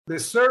The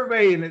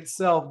survey in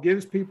itself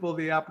gives people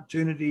the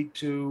opportunity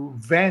to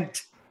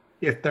vent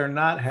if they're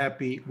not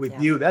happy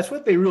with you. That's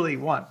what they really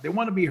want. They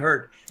want to be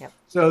heard. Yep.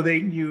 So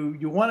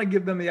you want to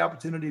give them the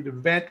opportunity to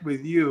vent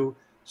with you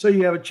so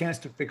you have a chance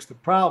to fix the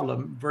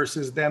problem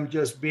versus them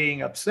just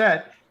being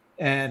upset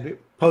and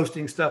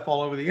posting stuff all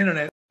over the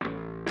internet.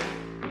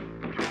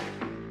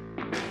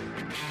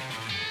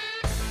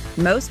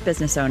 Most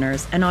business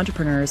owners and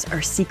entrepreneurs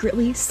are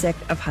secretly sick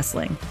of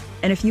hustling.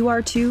 And if you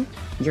are too,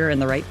 you're in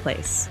the right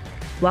place.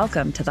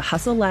 Welcome to the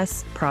Hustle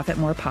Less, Profit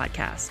More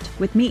podcast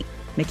with me,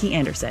 Mickey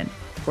Anderson,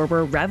 where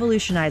we're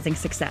revolutionizing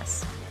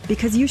success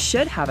because you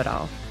should have it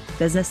all.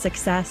 Business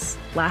success,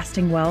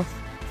 lasting wealth,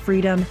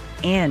 freedom,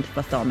 and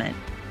fulfillment.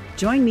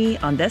 Join me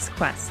on this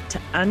quest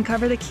to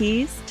uncover the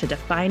keys to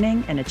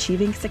defining and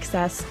achieving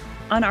success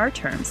on our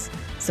terms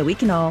so we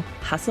can all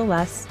hustle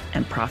less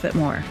and profit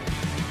more.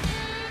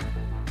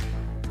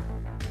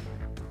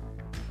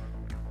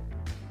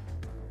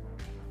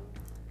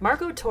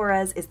 Marco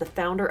Torres is the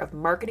founder of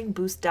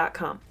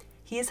MarketingBoost.com.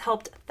 He has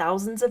helped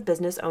thousands of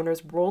business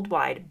owners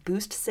worldwide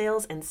boost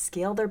sales and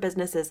scale their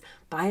businesses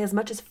by as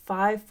much as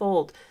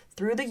 5-fold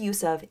through the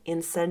use of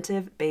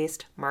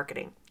incentive-based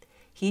marketing.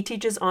 He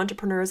teaches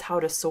entrepreneurs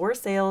how to soar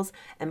sales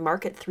and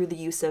market through the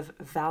use of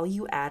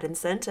value-add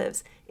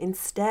incentives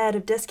instead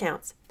of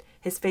discounts.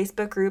 His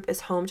Facebook group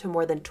is home to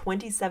more than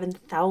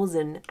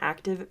 27,000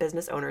 active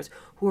business owners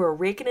who are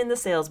raking in the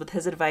sales with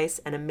his advice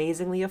and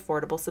amazingly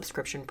affordable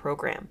subscription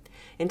program.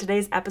 In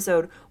today's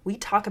episode, we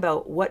talk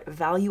about what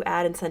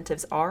value-add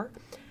incentives are,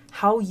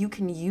 how you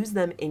can use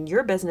them in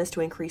your business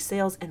to increase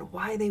sales, and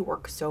why they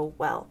work so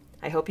well.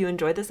 I hope you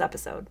enjoyed this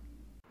episode.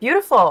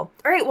 Beautiful. All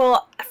right.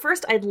 Well,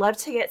 first, I'd love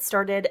to get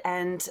started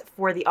and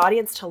for the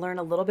audience to learn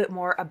a little bit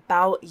more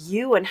about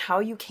you and how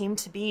you came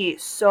to be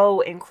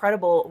so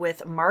incredible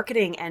with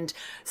marketing and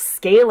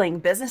scaling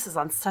businesses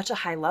on such a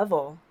high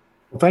level.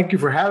 Well, thank you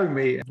for having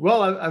me.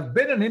 Well, I've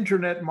been an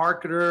internet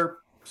marketer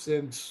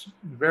since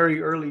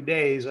very early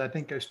days. I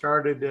think I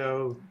started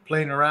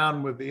playing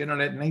around with the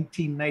internet in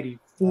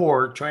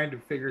 1994, trying to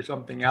figure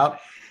something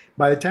out.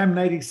 By the time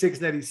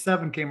 96,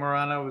 97 came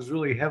around, I was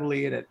really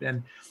heavily in it.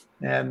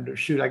 And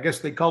shoot, I guess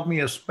they called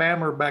me a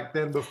spammer back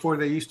then before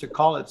they used to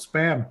call it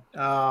spam.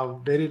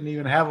 They didn't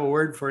even have a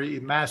word for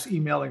mass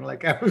emailing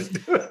like I was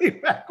doing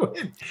back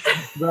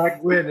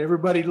when.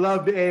 Everybody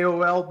loved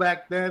AOL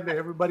back then.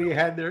 Everybody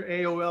had their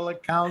AOL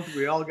account.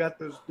 We all got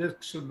those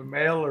discs in the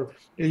mail, or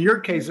in your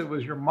case, it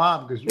was your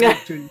mom because you were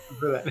too young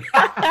for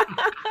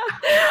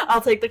that.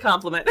 I'll take the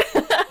compliment.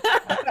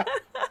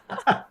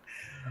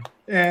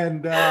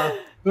 And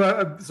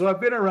so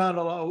I've been around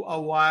a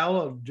while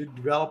of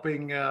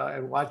developing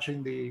and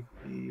watching the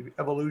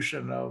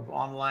evolution of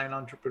online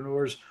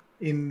entrepreneurs.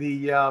 By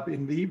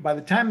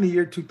the time the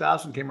year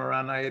 2000 came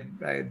around, I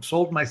had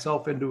sold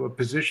myself into a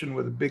position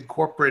with a big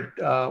corporate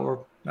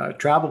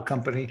travel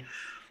company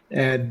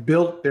and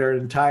built their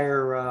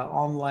entire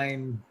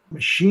online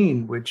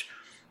machine, which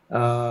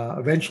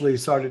eventually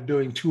started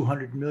doing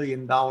 $200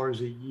 million a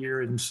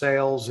year in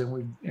sales.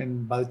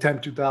 And by the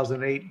time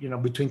 2008,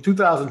 between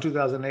 2000 and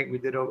 2008, we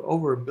did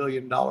over $1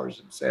 billion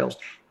in sales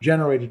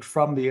generated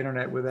from the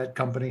internet with that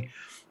company.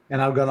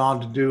 And I've gone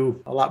on to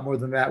do a lot more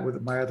than that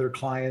with my other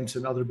clients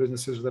and other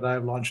businesses that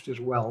I've launched as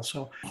well.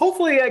 So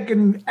hopefully I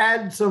can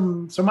add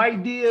some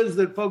ideas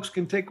that folks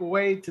can take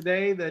away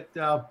today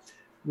that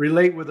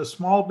relate with a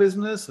small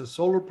business, a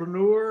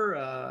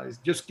solopreneur, is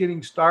just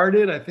getting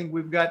started. I think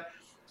we've got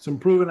some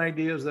proven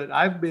ideas that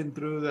I've been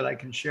through that I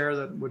can share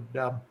that would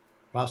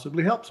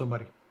possibly help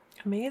somebody.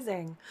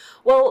 Amazing.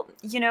 Well,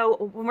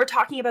 when we're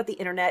talking about the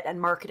internet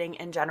and marketing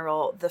in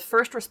general, the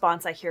first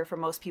response I hear from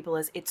most people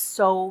is it's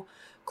so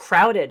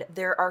crowded.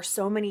 There are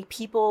so many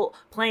people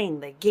playing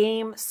the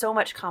game, so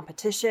much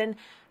competition.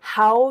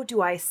 How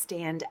do I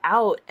stand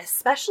out,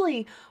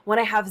 especially when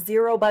I have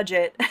zero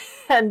budget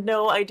and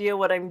no idea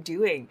what I'm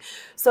doing?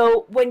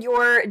 So when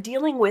you're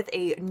dealing with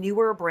a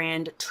newer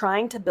brand,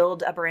 trying to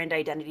build a brand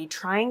identity,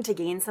 trying to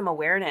gain some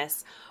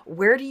awareness,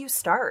 where do you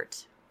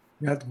start?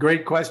 That's a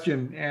great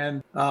question.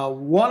 And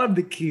one of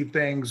the key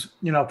things,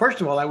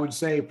 first of all, I would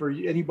say for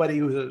anybody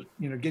who's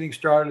getting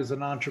started as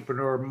an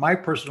entrepreneur, my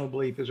personal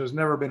belief is there's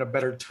never been a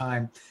better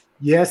time.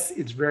 Yes,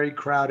 it's very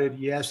crowded.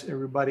 Yes,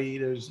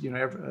 there's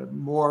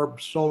more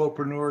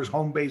solopreneurs,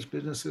 home-based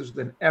businesses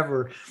than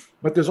ever,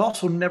 but there's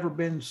also never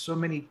been so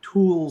many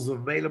tools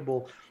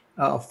available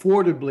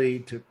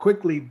affordably to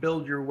quickly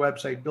build your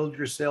website, build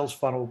your sales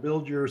funnel,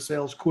 build your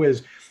sales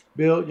quiz,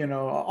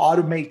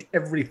 automate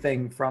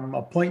everything from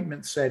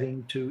appointment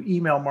setting to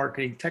email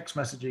marketing, text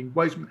messaging,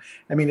 voice.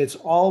 I mean, it's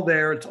all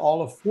there. It's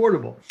all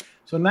affordable.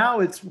 So now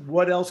it's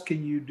what else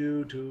can you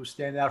do to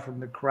stand out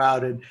from the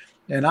crowd?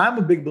 And I'm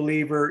a big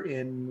believer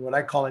in what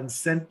I call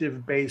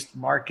incentive-based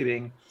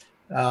marketing.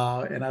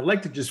 And I'd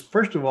like to just,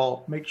 first of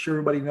all, make sure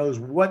everybody knows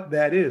what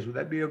that is. Would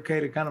that be okay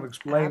to kind of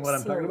explain what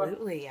I'm talking about?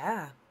 Absolutely,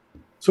 yeah.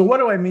 So what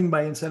do I mean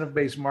by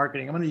incentive-based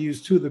marketing? I'm going to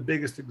use two of the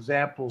biggest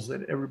examples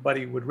that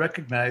everybody would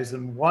recognize.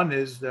 And one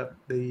is the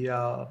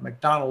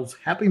McDonald's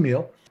Happy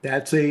Meal.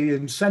 That's a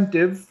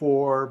incentive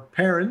for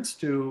parents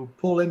to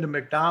pull into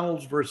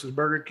McDonald's versus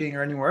Burger King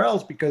or anywhere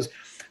else because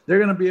they're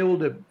going to be able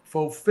to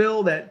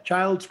fulfill that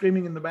child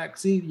screaming in the back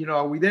seat.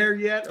 Are we there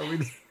yet? Are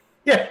we?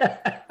 Yeah.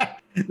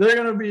 They're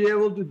going to be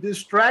able to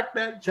distract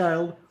that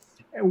child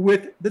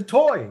with the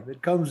toy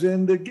that comes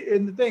in the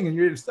thing. And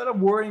instead of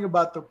worrying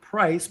about the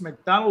price,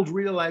 McDonald's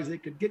realized they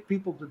could get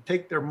people to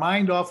take their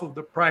mind off of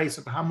the price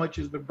of how much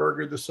is the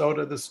burger, the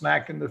soda, the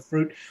snack, and the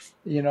fruit,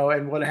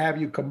 and what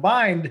have you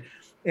combined,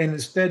 and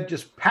instead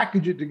just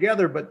package it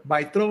together. But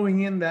by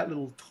throwing in that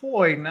little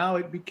toy, now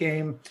it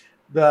became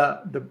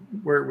the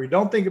where we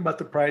don't think about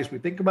the price, we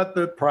think about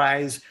the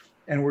prize,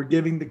 and we're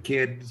giving the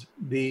kids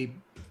the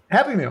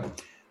Happy Meal.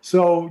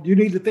 So you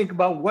need to think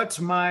about what's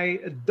my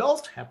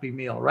adult Happy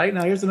Meal, right?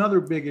 Now, here's another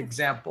big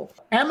example.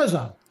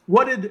 Amazon.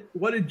 What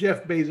did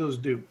Jeff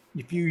Bezos do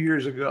a few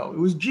years ago? It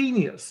was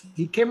genius.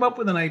 He came up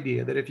with an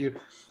idea that if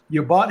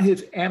you bought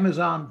his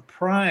Amazon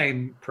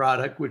Prime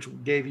product, which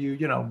gave you,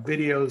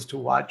 videos to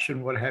watch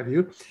and what have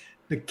you,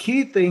 the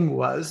key thing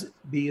was,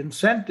 the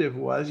incentive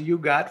was you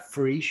got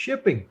free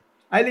shipping.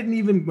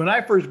 When I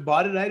first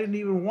bought it, I didn't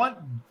even want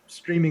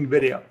streaming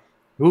video.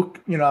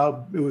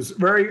 It was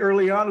very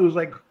early on. It was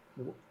like,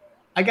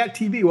 I got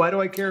TV. Why do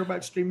I care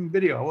about streaming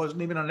video? I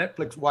wasn't even a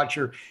Netflix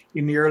watcher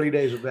in the early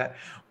days of that.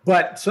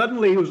 But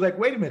suddenly it was like,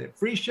 wait a minute,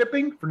 free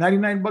shipping for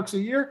 $99 a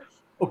year?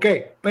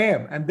 Okay,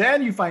 bam. And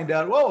then you find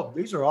out, whoa,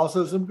 these are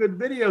also some good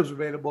videos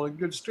available and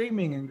good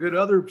streaming and good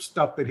other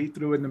stuff that he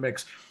threw in the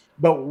mix.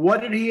 But what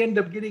did he end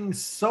up getting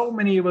so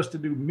many of us to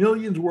do?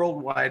 Millions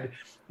worldwide.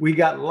 We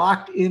got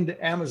locked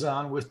into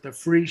Amazon with the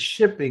free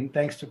shipping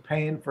thanks to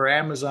paying for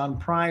Amazon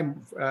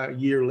Prime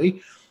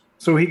yearly.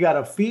 So he got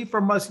a fee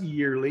from us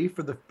yearly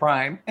for the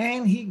Prime,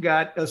 and he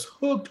got us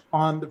hooked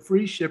on the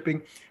free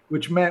shipping,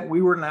 which meant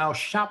we were now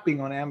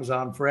shopping on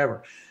Amazon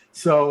forever.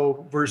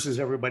 So versus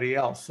everybody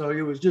else. So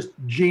it was just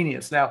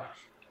genius. Now,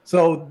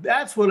 so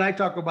that's what I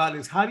talk about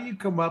is how do you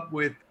come up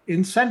with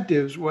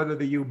incentives,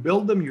 whether you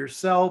build them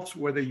yourselves,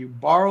 whether you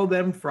borrow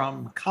them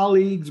from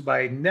colleagues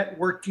by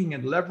networking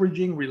and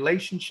leveraging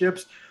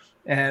relationships.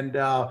 And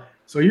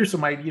so here's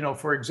some idea,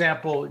 for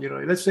example,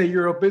 let's say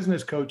you're a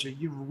business coach and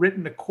you've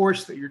written a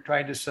course that you're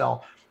trying to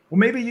sell. Well,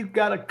 maybe you've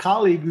got a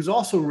colleague who's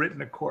also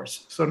written a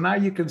course. So now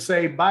you can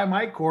say, buy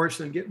my course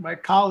and get my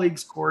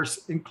colleague's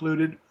course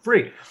included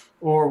free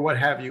or what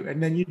have you.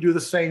 And then you do the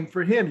same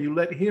for him. You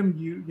let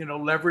him,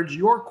 leverage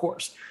your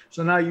course.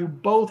 So now you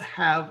both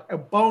have a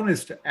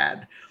bonus to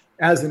add.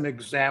 As an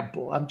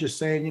example, I'm just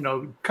saying,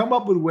 come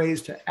up with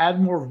ways to add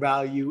more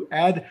value,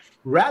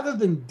 rather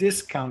than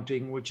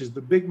discounting, which is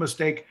the big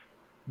mistake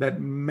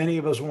that many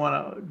of us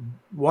want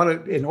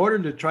to, in order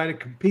to try to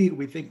compete,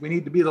 we think we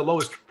need to be the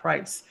lowest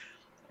price.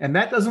 And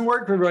that doesn't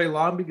work for very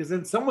long because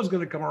then someone's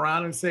going to come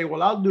around and say,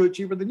 well, I'll do it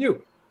cheaper than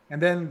you.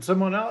 And then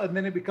someone else, and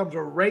then it becomes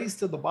a race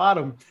to the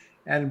bottom.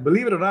 And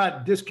believe it or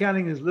not,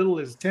 discounting as little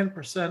as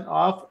 10%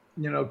 off,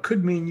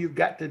 could mean you've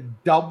got to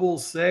double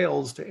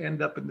sales to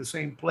end up in the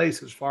same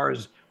place as far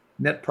as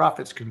net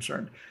profit's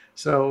concerned.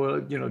 So,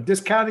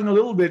 discounting a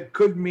little bit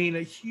could mean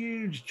a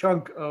huge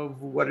chunk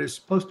of what is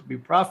supposed to be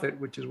profit,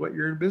 which is what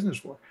you're in business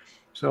for.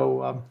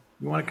 So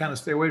you want to kind of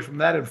stay away from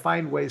that and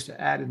find ways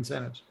to add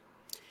incentives.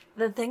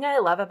 The thing I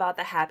love about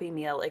the Happy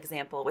Meal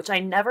example, which I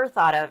never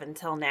thought of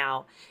until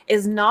now,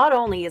 is not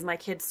only is my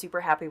kid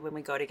super happy when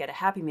we go to get a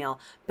Happy Meal,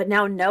 but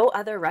now no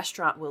other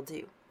restaurant will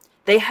do.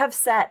 They have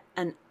set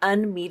an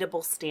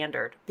unmeetable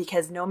standard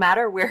because no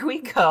matter where we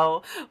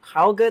go,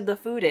 how good the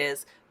food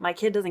is, my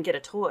kid doesn't get a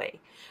toy.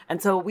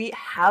 And so we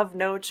have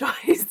no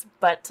choice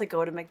but to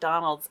go to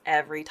McDonald's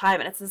every time.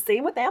 And it's the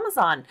same with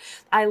Amazon.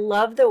 I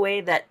love the way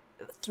that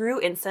through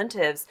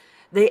incentives,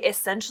 they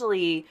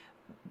essentially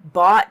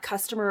bought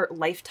customer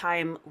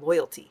lifetime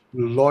loyalty.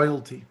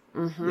 Loyalty.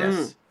 Mm-hmm.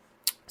 Yes.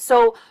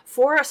 So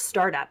for a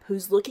startup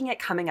who's looking at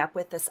coming up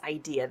with this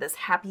idea, this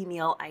Happy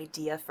Meal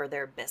idea for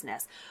their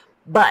business,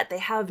 but they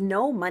have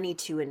no money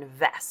to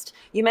invest.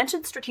 You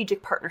mentioned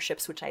strategic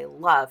partnerships, which I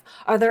love.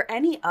 Are there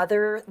any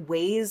other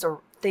ways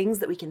or things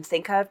that we can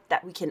think of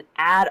that we can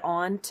add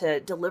on to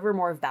deliver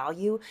more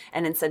value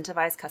and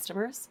incentivize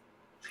customers?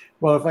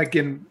 Well, if I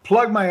can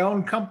plug my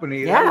own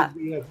company, yeah.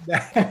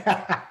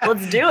 That would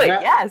be let's do it.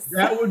 Yes.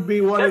 That would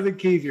be one of the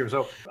keys here.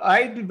 So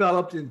I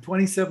developed in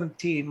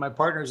 2017, my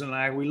partners and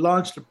I, we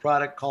launched a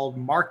product called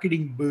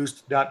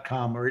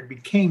marketingboost.com, or it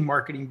became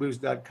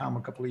marketingboost.com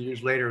a couple of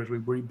years later as we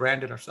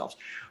rebranded ourselves.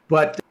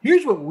 But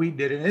here's what we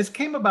did, and this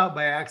came about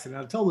by accident.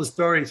 I'll tell the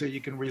story so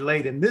you can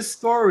relate. And this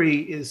story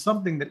is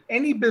something that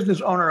any business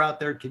owner out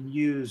there can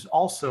use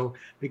also,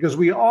 because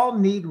we all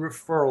need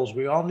referrals.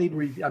 We all need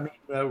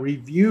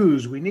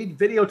reviews. We need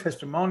video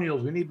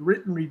testimonials. We need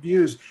written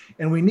reviews,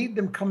 and we need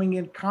them coming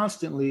in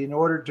constantly in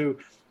order to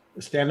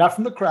stand out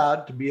from the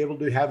crowd, to be able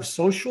to have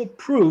social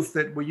proof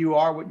that you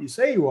are what you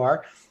say you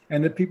are,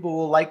 and that people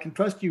will like and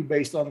trust you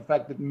based on the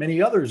fact that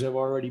many others have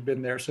already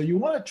been there. So you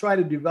want to try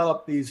to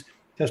develop these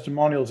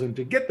testimonials, and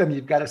to get them,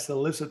 you've got to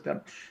solicit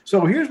them.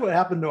 So here's what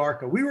happened to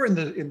ARCA. We were in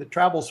the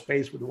travel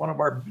space with one of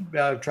our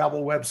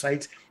travel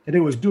websites, and it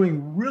was doing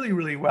really,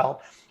 really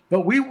well.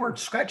 But we were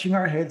scratching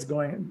our heads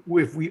going,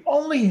 if we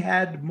only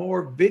had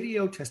more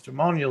video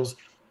testimonials,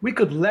 we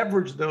could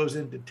leverage those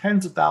into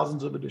tens of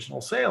thousands of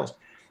additional sales.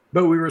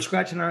 But we were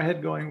scratching our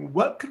head going,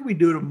 what could we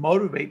do to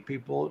motivate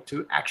people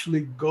to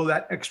actually go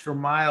that extra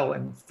mile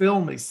and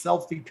film a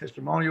selfie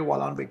testimonial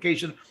while on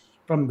vacation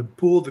from the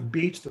pool, the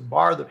beach, the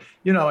bar,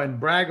 and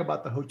brag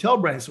about the hotel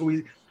brand. So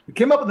we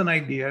came up with an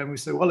idea, and we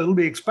said, well, it'll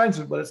be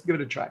expensive, but let's give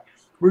it a try.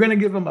 We're going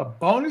to give them a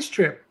bonus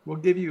trip. We'll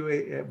give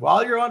you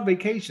while you're on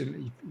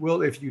vacation,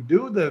 if you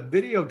do the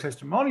video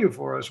testimonial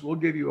for us,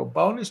 we'll give you a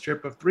bonus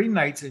trip of 3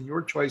 nights in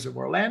your choice of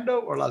Orlando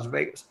or Las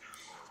Vegas.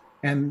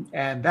 And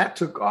that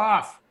took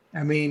off.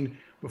 I mean,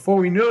 before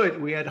we knew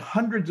it, we had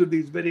hundreds of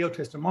these video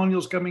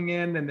testimonials coming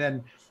in, and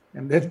then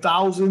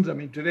thousands. I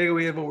mean, today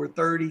we have over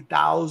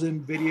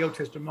 30,000 video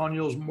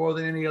testimonials, more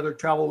than any other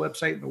travel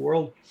website in the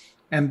world.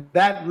 And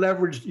that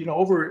leveraged,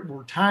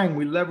 over time,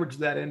 we leveraged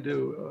that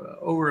into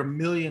over 1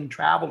 million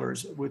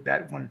travelers with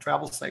that one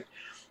travel site.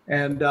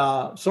 And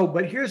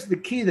but here's the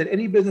key that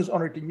any business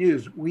owner can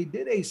use. We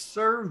did a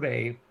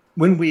survey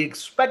when we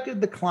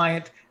expected the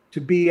client to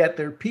be at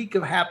their peak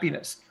of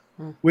happiness,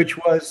 which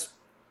was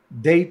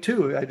day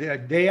 2, a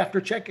day after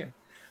check-in.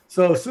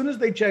 So as soon as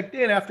they checked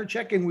in, after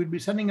check-in, we'd be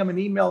sending them an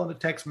email and a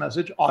text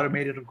message,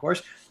 automated, of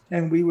course.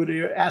 And we would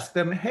ask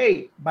them,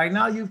 hey, by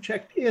now you've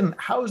checked in.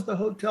 How's the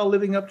hotel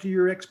living up to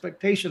your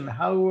expectation?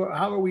 How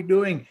are we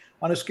doing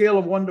on a scale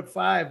of 1 to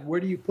 5? Where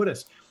do you put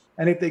us?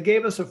 And if they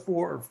gave us a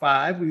 4 or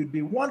 5, we would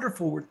be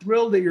wonderful. We're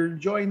thrilled that you're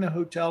enjoying the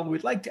hotel.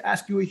 We'd like to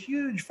ask you a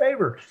huge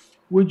favor.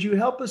 Would you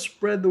help us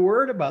spread the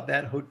word about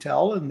that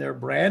hotel and their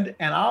brand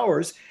and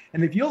ours?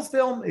 And if you'll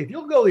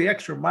go the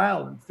extra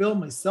mile and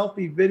film a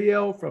selfie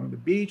video from the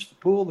beach, the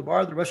pool, the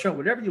bar, the restaurant,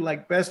 whatever you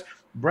like best,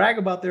 brag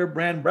about their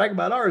brand, brag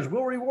about ours,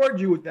 we'll reward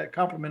you with that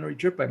complimentary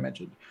trip I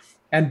mentioned.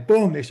 And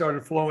boom, they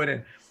started flowing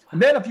in. And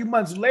then a few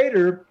months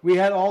later, we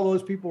had all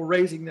those people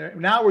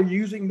now we're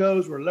using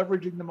those, we're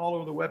leveraging them all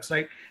over the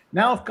website.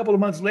 Now, a couple of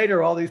months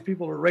later, all these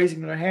people are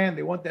raising their hand.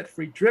 They want that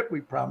free trip we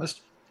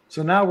promised.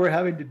 So now we're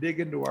having to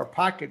dig into our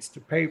pockets to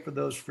pay for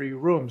those free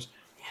rooms.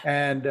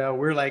 And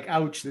we're like,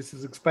 ouch, this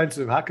is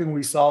expensive. How can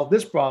we solve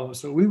this problem?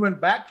 So we went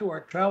back to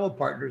our travel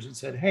partners and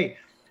said, hey,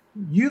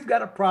 you've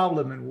got a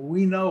problem and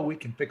we know we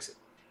can fix it.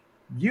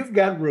 You've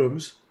got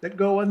rooms that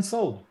go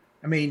unsold.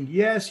 I mean,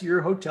 yes,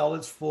 your hotel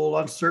is full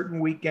on certain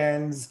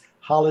weekends,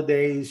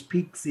 holidays,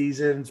 peak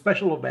season,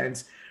 special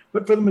events.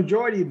 But for the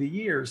majority of the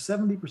year,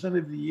 70%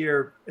 of the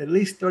year, at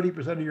least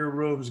 30% of your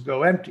rooms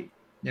go empty.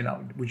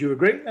 Would you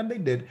agree? And they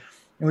did.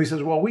 And we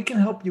says, well, we can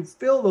help you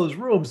fill those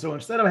rooms. So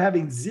instead of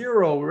having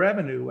zero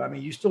revenue, I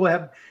mean,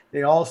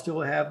 they all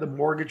still have the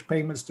mortgage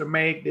payments to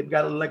make. They've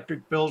got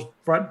electric bills,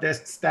 front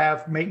desk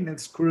staff,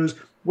 maintenance crews.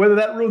 Whether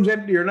that room's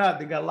empty or not,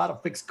 they got a lot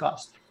of fixed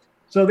costs.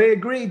 So they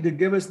agreed to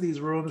give us these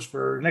rooms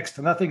for next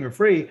to nothing or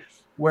free,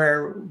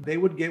 where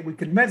we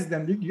convinced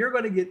them, you're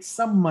going to get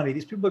some money.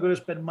 These people are going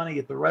to spend money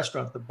at the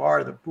restaurant, the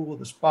bar, the pool,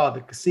 the spa,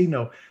 the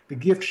casino, the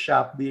gift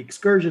shop, the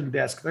excursion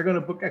desk. They're going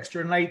to book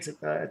extra nights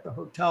at the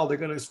hotel. They're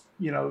going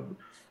to,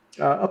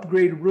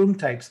 upgrade room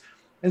types.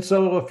 And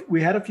so we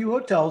had a few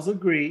hotels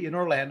agree in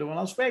Orlando and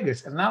Las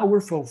Vegas. And now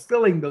we're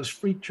fulfilling those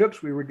free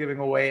trips we were giving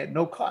away at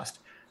no cost.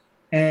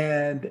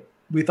 And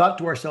we thought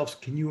to ourselves,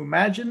 can you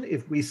imagine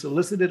if we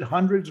solicited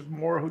hundreds of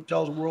more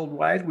hotels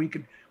worldwide,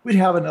 we'd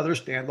have another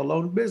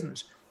standalone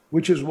business,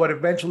 which is what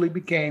eventually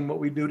became what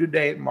we do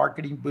today at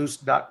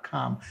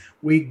marketingboost.com.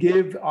 We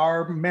give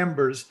our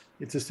members,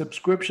 it's a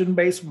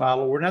subscription-based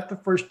model. We're not the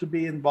first to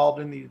be involved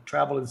in the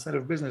travel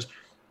incentive business,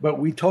 but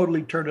we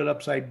totally turned it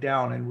upside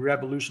down and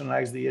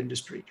revolutionized the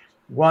industry.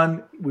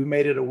 One, we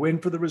made it a win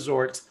for the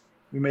resorts.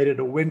 We made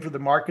it a win for the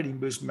Marketing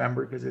Boost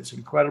member because it's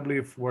incredibly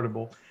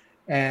affordable.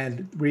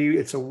 And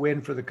it's a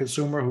win for the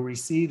consumer who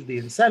receives the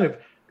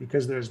incentive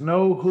because there's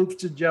no hoops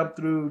to jump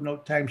through, no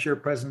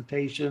timeshare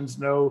presentations,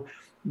 literally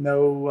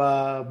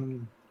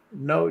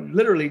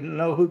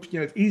no hoops.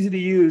 It's easy to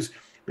use.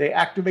 They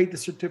activate the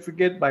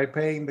certificate by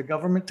paying the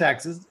government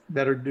taxes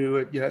that are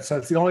due. So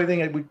it's the only thing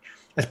that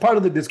as part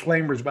of the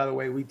disclaimers, by the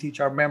way, we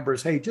teach our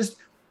members, hey, just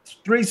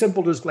 3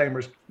 simple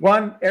disclaimers.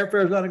 1,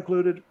 airfare is not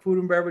included, food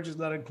and beverage is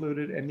not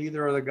included, and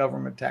neither are the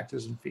government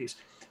taxes and fees.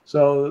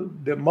 So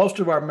most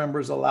of our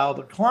members allow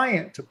the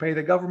client to pay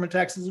the government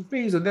taxes and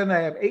fees, and then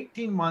they have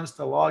 18 months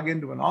to log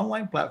into an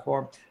online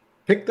platform,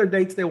 pick their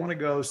dates they want to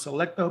go,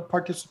 select the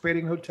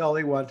participating hotel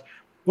they want,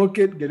 book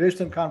it, get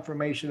instant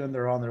confirmation, and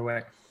they're on their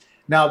way.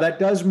 Now, that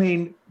does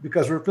mean,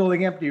 because we're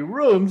filling empty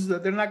rooms,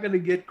 that they're not going to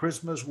get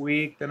Christmas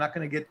week, they're not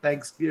going to get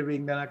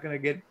Thanksgiving, they're not going to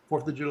get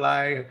 4th of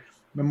July,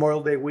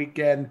 Memorial Day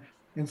weekend,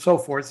 and so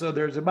forth. So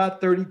there's about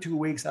 32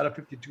 weeks out of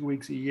 52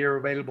 weeks a year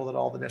available at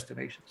all the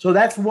destinations. So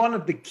that's one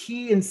of the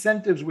key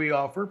incentives we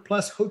offer,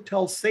 plus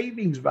hotel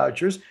savings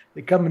vouchers.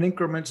 They come in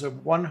increments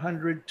of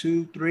 $100,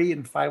 $200, $300,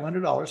 and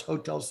 $500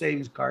 hotel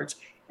savings cards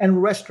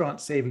and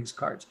restaurant savings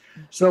cards.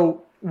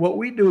 So what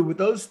we do with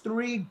those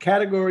three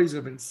categories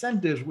of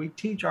incentives, we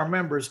teach our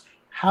members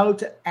how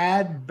to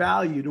add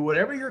value to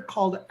whatever your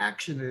call to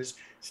action is,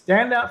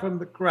 stand out from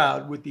the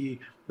crowd with the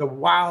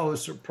wow,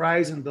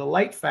 surprise, and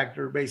delight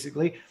factor,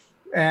 basically,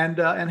 and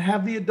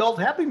have the adult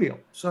Happy Meal.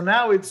 So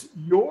now it's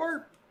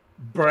your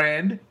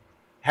brand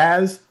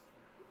has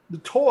the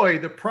toy,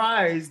 the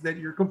prize that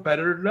your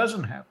competitor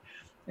doesn't have,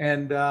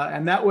 and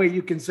that way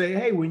you can say,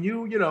 hey, when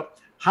you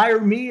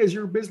hire me as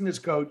your business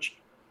coach,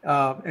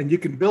 and you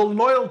can build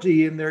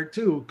loyalty in there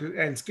too,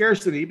 and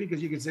scarcity,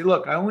 because you can say,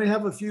 look, I only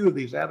have a few of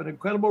these. I have an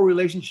incredible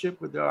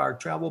relationship with our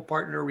travel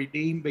partner,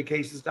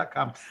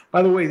 redeemvacations.com.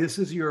 By the way, this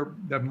is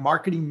the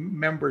marketing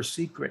member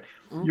secret.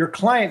 Your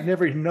client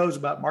never knows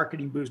about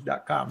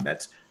marketingboost.com.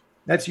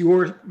 That's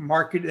your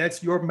market.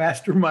 That's your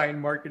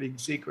mastermind marketing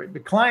secret. The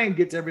client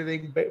gets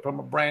everything from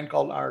a brand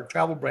called our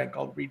travel brand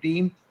called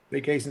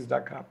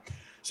redeemvacations.com.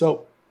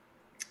 So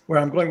where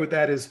I'm going with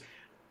that is,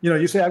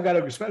 you say I've got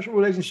a special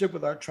relationship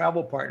with our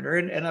travel partner,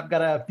 and I've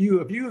got a few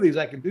of these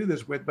I can do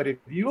this with. But if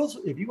you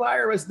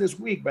hire us this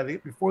week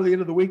before the end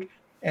of the week,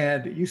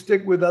 and you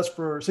stick with us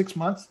for 6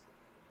 months,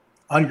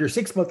 on your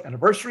 6-month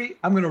anniversary,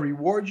 I'm going to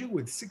reward you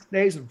with 6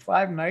 days and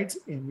 5 nights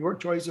in your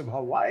choice of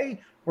Hawaii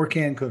or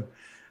Cancun.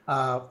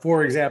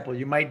 For example,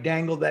 you might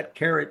dangle that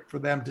carrot for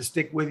them to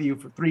stick with you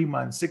for 3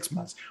 months, 6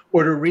 months,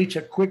 or to reach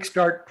a quick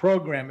start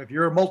program. If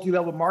you're a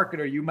multi-level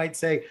marketer, you might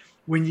say,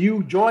 when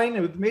you join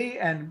with me,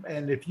 and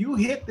if you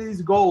hit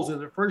these goals in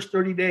the first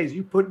 30 days,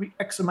 you put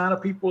X amount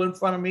of people in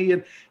front of me,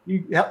 and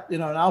you help,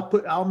 and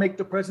I'll make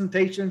the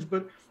presentations,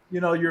 but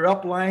your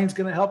upline's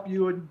going to help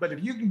you. But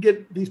if you can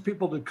get these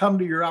people to come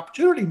to your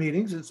opportunity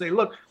meetings and say,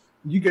 look,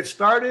 you get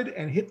started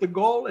and hit the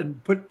goal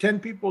and put 10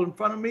 people in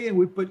front of me, and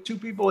we put 2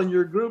 people in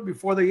your group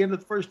before the end of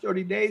the first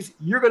 30 days,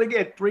 you're going to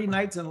get 3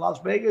 nights in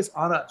Las Vegas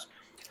on us,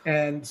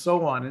 and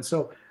so on. And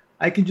so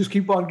I can just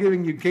keep on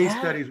giving you case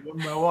studies one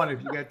by one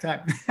if you got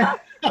time.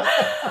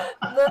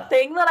 The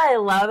thing that I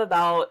love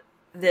about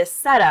this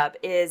setup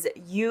is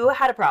you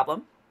had a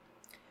problem,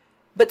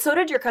 but so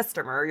did your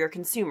customer or your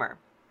consumer.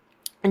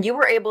 And you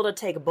were able to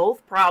take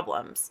both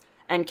problems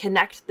and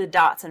connect the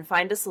dots and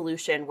find a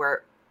solution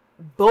where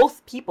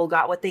both people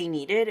got what they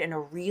needed in a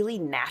really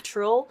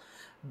natural,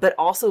 but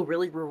also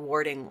really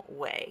rewarding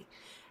way.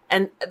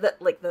 And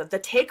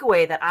the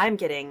takeaway that I'm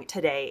getting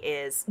today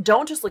is,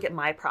 don't just look at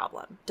my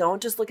problem.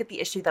 Don't just look at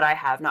the issue that I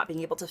have, not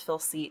being able to fill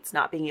seats,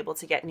 not being able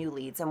to get new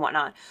leads and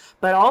whatnot,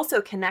 but also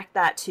connect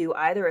that to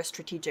either a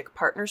strategic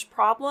partner's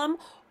problem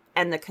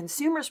and the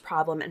consumer's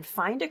problem, and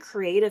find a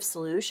creative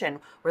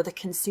solution where the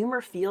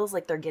consumer feels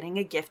like they're getting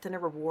a gift and a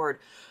reward,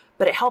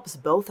 but it helps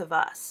both of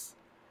us.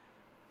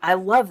 I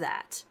love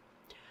that.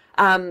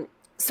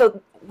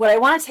 So what I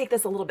want to take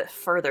this a little bit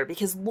further,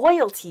 because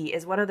loyalty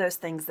is one of those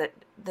things that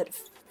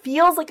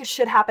feels like it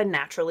should happen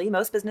naturally.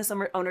 Most business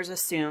owners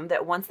assume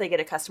that once they get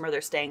a customer,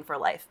 they're staying for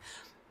life,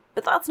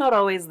 but that's not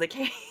always the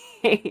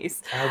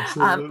case.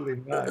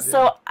 Absolutely not.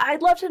 So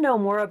I'd love to know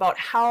more about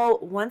how,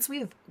 once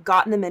we've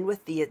gotten them in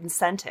with the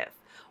incentive,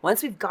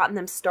 once we've gotten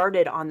them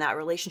started on that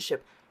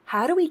relationship,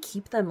 how do we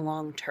keep them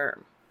long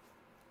term?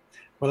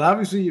 Well,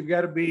 obviously, you've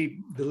got to be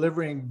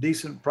delivering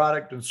decent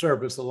product and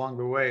service along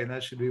the way, and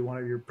that should be one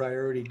of your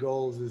priority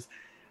goals. Is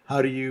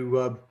how do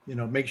you,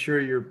 make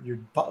sure you're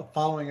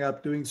following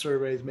up, doing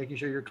surveys, making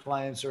sure your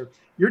clients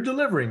you're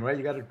delivering, right?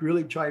 You got to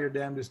really try your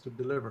damnedest to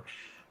deliver.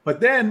 But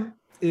then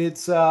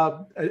it's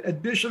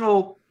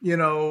additional,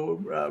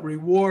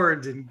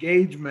 rewards,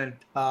 engagement,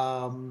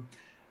 and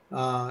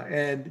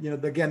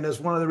again, that's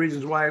one of the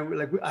reasons why.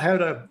 Like, I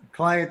had a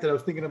client that I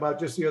was thinking about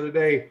just the other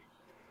day.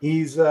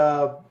 He's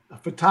a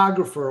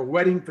photographer, a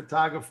wedding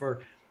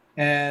photographer,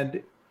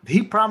 and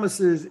he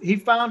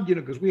found,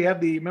 because we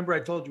have remember I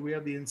told you we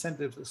have the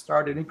incentives that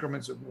start in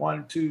increments of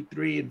 $1, $2,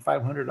 $3, and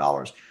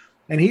 $500.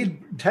 And he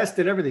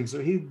tested everything.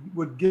 So he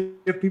would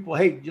give people,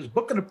 hey, just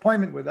book an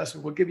appointment with us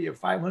and we'll give you a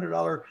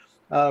 $500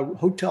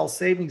 hotel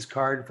savings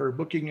card for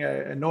booking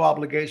a no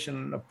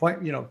obligation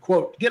appointment,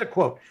 quote, get a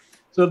quote.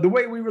 So the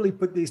way we really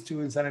put these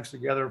two incentives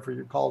together for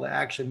your call to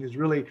action is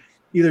really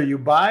either you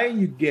buy,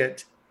 you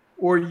get,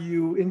 or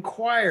you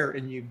inquire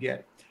and you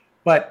get.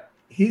 But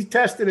he's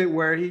tested it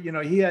where he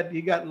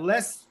got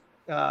less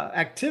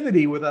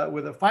activity with a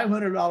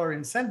 $500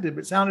 incentive.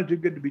 It sounded too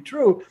good to be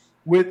true.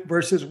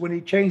 Versus when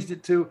he changed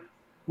it to,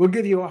 we'll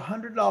give you a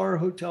 $100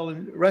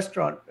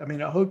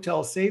 a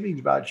hotel savings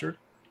voucher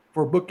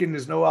for booking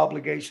this no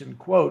obligation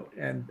quote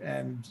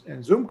and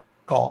Zoom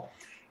call.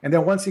 And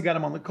then once he got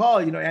him on the call,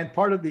 and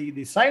part of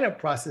the sign up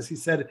process, he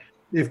said,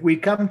 if we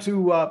come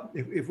to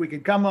if we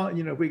can come on,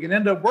 if we can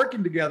end up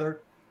working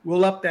together,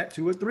 we'll up that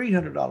to a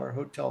 $300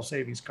 hotel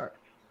savings card.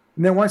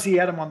 And then once he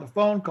had him on the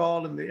phone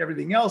call and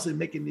everything else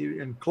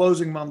and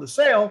closing him on the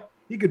sale,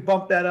 he could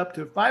bump that up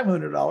to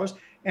 $500.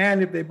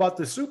 And if they bought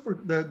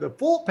the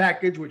full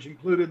package, which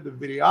included the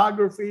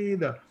videography,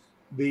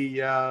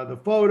 the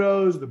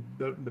photos,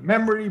 the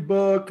memory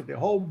book, the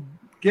whole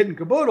kit and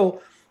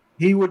caboodle,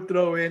 he would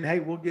throw in, hey,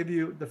 we'll give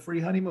you the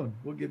free honeymoon.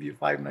 We'll give you a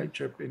 5-night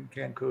trip in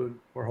Cancun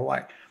or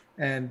Hawaii.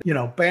 And,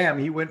 bam,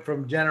 he went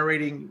from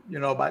generating,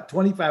 about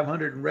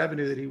 2,500 in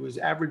revenue that he was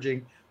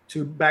averaging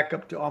to back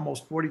up to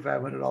almost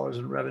 $4,500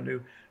 in revenue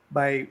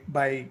by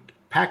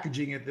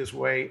packaging it this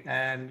way,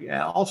 and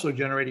also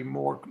generating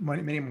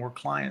many more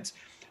clients.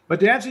 But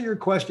to answer your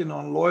question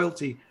on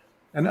loyalty,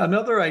 and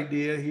another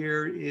idea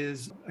here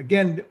is,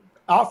 again,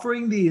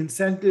 offering the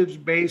incentives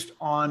based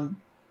on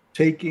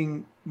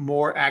taking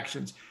more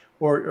actions,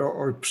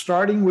 or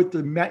starting with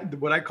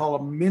what I call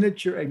a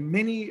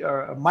mini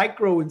or a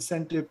micro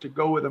incentive to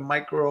go with a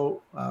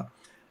micro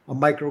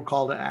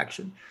call to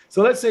action.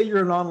 So let's say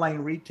you're an online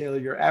retailer,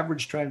 your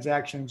average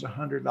transaction is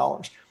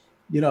 $100.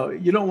 You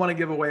don't want to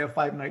give away a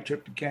 5-night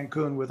trip to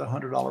Cancun with a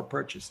 $100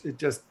 purchase. It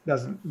just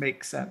doesn't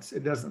make sense.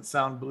 It doesn't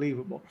sound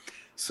believable.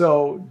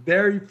 So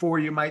therefore,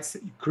 you might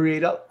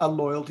create a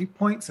loyalty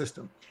point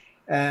system.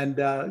 And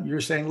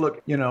you're saying,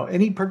 look,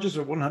 any purchase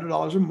of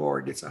 $100 or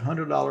more gets a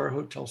 $100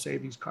 hotel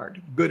savings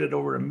card, good at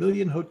over 1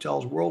 million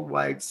hotels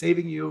worldwide,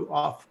 saving you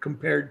off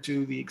compared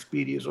to the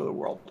Expedias of the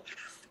world.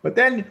 But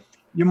then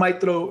you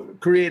might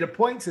create a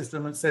point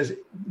system that says,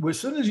 as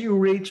soon as you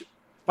reach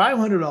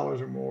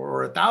 $500 or more,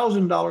 or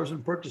 $1,000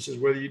 in purchases,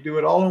 whether you do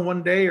it all in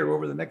one day or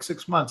over the next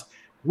 6 months,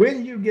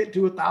 when you get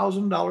to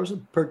 $1,000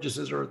 in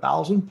purchases or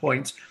 1,000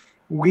 points,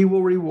 we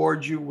will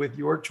reward you with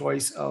your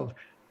choice of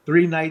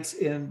 3 nights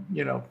in,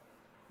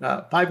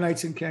 5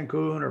 nights in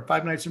Cancun, or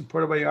 5 nights in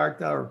Puerto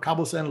Vallarta, or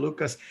Cabo San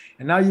Lucas.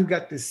 And now you've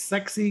got this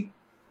sexy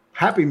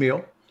Happy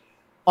Meal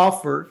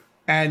offer,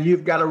 and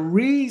you've got a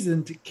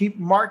reason to keep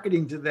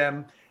marketing to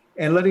them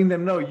and letting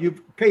them know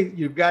you've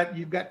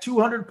got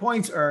 200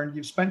 points earned.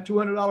 You've spent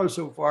 $200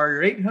 so far.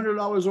 You're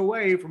 $800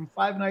 away from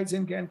 5 nights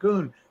in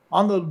Cancun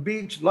on the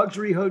beach,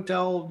 luxury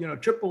hotel,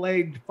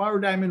 AAA, Flower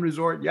Diamond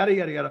Resort, yada,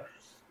 yada, yada.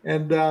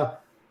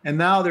 And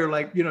now they're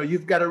like,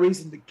 you've got a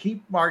reason to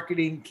keep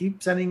marketing,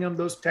 keep sending them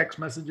those text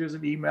messages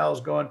and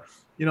emails going,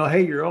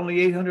 hey, you're only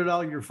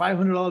 $800, you're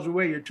 $500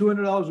 away, you're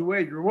 $200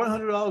 away, you're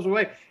 $100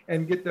 away,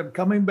 and get them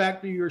coming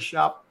back to your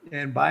shop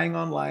and buying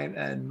online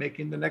and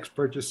making the next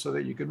purchase so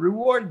that you can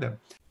reward them.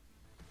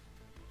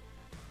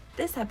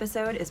 This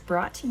episode is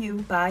brought to you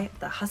by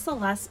the Hustle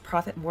Less,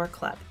 Profit More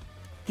Club,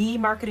 the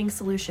marketing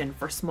solution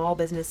for small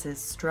businesses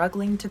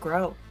struggling to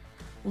grow.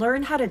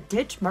 Learn how to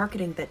ditch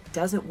marketing that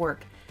doesn't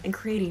work and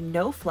create a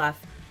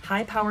no-fluff,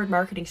 high-powered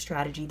marketing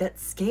strategy that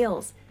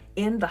scales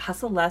in the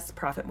Hustle Less,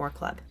 Profit More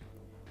Club.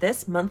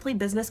 This monthly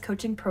business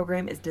coaching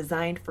program is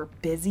designed for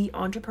busy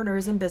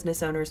entrepreneurs and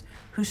business owners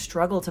who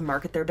struggle to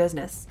market their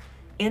business.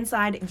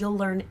 Inside, you'll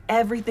learn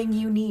everything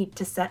you need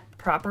to set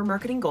proper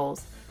marketing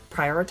goals,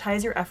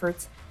 prioritize your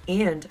efforts,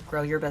 and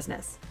grow your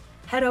business.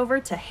 Head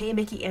over to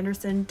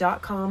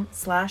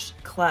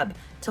heymickyAnderson.com/club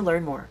to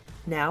learn more.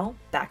 Now,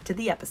 back to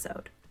the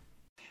episode.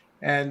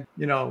 And,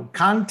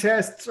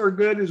 contests are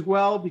good as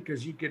well,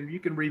 because you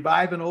can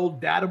revive an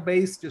old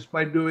database just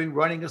by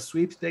running a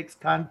sweepstakes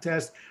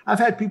contest. I've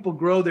had people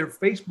grow their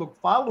Facebook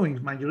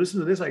followings, mind you. Listen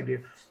to this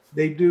idea.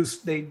 They do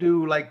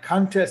like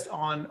contests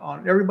on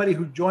everybody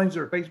who joins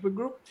their Facebook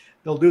group.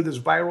 They'll do this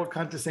viral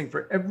contest thing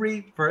for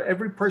every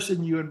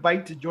person you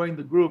invite to join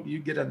the group. You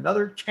get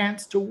another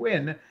chance to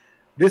win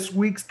this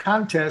week's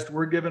contest.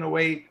 We're giving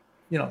away,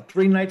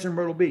 3 nights in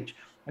Myrtle Beach.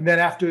 And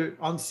then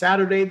on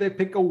Saturday, they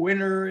pick a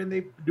winner and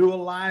they do a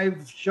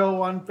live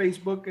show on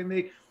Facebook, and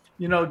they,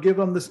 give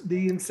them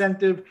the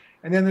incentive.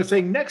 And then they're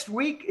saying next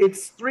week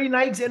it's 3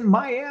 nights in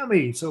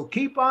Miami. So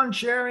keep on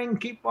sharing,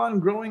 keep on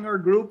growing our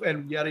group,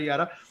 and yada,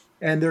 yada.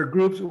 And their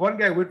groups, one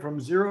guy went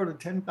from 0 to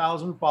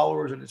 10,000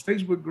 followers in his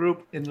Facebook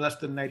group in less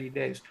than 90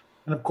 days.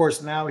 And of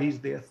course, now he's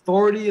the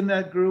authority in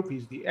that group.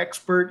 He's the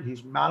expert.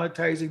 He's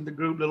monetizing the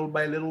group little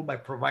by little by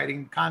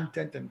providing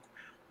content and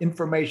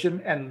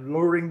information and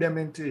luring them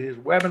into his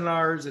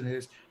webinars and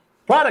his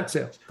product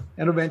sales.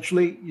 And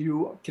eventually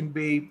you can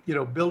be,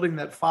 building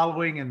that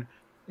following,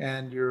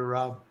 and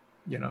you're,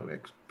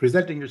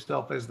 presenting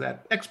yourself as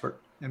that expert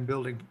and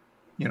building,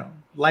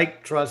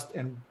 like, trust,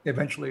 and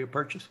eventually a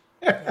purchase.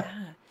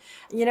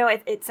 Yeah.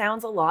 It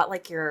sounds a lot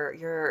like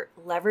you're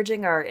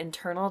leveraging our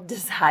internal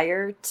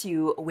desire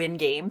to win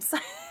games.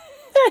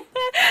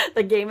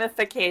 The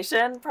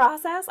gamification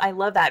process. I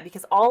love that,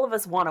 because all of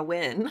us want to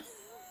win.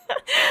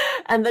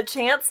 And the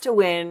chance to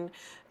win,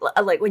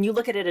 like when you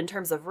look at it in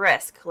terms of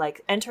risk,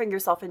 like entering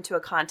yourself into a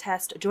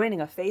contest, joining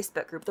a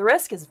Facebook group, the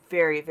risk is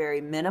very,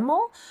 very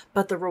minimal,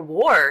 but the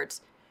reward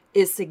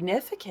is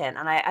significant.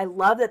 And I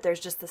love that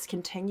there's just this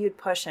continued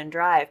push and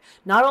drive,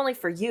 not only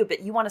for you,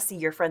 but you want to see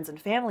your friends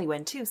and family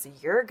win too. So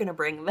you're going to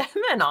bring them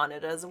in on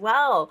it as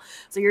well.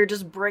 So you're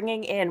just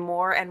bringing in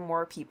more and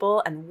more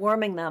people and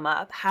warming them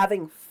up,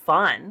 having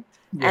fun,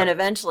 and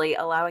eventually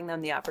allowing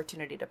them the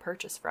opportunity to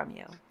purchase from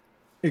you.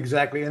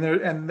 Exactly.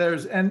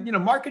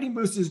 And Marketing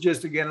Boost is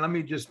just, again,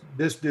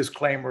 this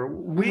disclaimer.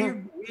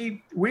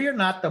 We are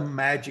not the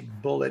magic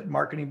bullet.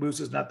 Marketing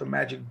Boost is not the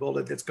magic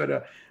bullet that's going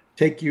to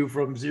take you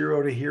from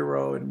 0 to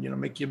hero and,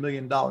 make you $1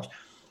 million.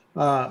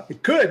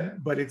 It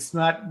could, but it's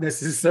not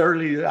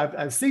necessarily.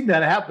 I've seen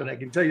that happen. I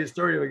can tell you a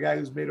story of a guy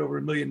who's made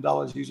over $1 million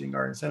using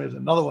our incentives.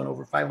 Another one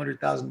over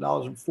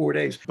 $500,000 in 4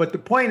 days. But the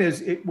point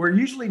is, we're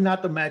usually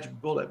not the magic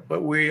bullet,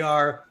 but we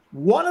are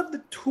one of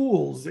the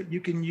tools that you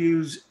can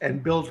use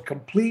and build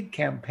complete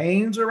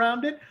campaigns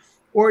around it.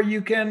 Or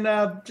you can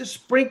just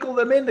sprinkle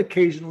them in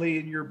occasionally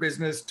in your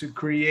business to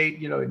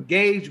create,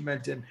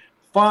 engagement and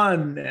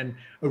fun and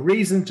a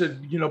reason to,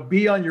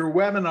 be on your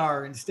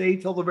webinar and stay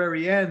till the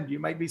very end. You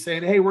might be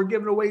saying, hey, we're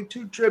giving away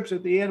 2 trips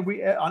at the end.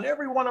 We on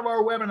every one of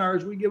our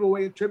webinars, we give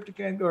away a trip to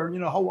Cancun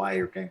or, Hawaii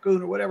or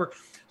Cancun or whatever.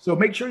 So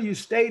make sure you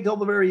stay till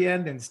the very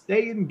end and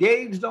stay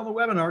engaged on the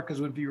webinar,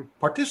 because if you're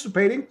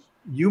participating,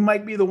 you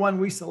might be the one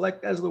we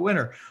select as the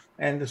winner,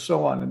 and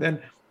so on. And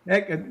then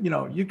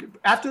you could,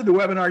 after the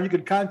webinar, you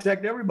could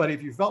contact everybody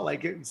if you felt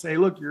like it and say,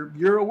 look,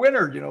 you're a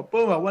winner,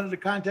 boom, I wanted to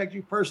contact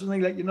you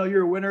personally, let you know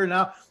you're a winner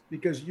now,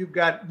 because you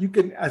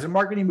can, as a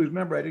Marketing Boost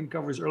member, I didn't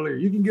cover this earlier,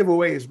 you can give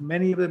away as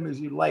many of them as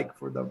you like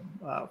with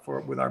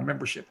our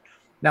membership.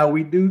 Now,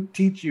 we do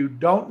teach you,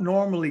 don't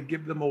normally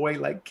give them away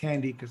like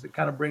candy, because it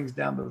kind of brings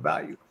down the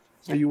value.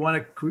 So you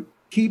want to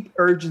keep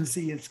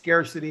urgency and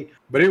scarcity,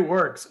 but it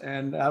works.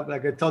 And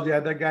like I told you,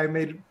 that guy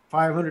made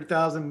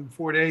 $500,000 in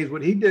 4 days.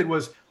 What he did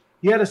was,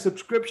 he had a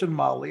subscription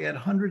model. He had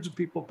hundreds of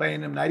people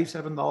paying him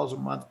 $97 a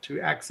month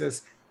to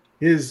access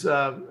his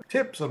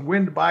tips on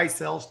when to buy,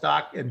 sell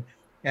stock,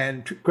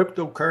 and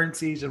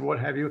cryptocurrencies and what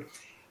have you.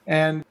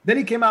 And then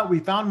he came out, we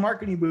found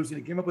Marketing Boost, and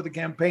he came up with a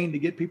campaign to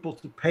get people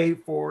to pay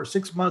for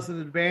 6 months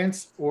in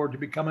advance or to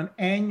become an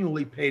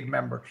annually paid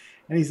member.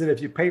 And he said,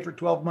 if you pay for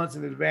 12 months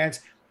in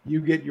advance,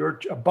 you get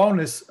a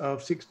bonus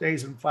of 6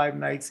 days and 5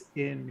 nights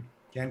in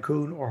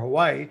Cancun or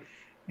Hawaii.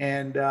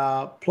 And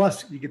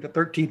plus you get the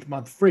 13th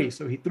month free.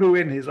 So he threw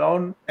in his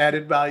own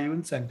added value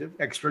incentive,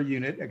 extra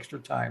unit, extra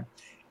time.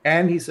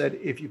 And he said,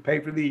 if you pay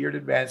for the year in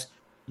advance,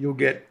 you'll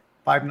get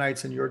 5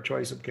 nights in your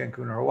choice of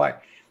Cancun or Hawaii.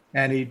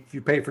 And if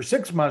you pay for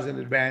 6 months in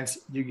advance,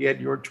 you get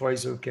your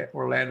choice of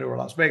Orlando or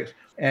Las Vegas,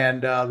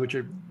 and which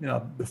are,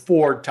 the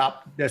 4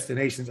 top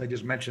destinations I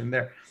just mentioned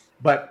there.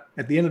 But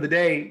at the end of the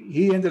day,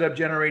 he ended up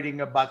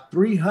generating about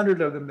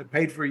 300 of them that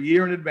paid for a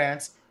year in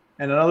advance,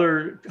 and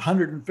another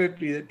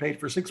 150 that paid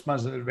for 6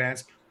 months in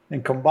advance.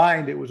 And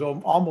combined, it was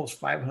almost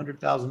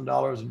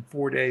 $500,000 in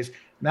 4 days.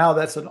 Now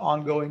that's an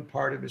ongoing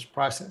part of his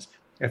process.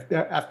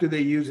 After they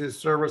use his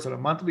service on a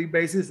monthly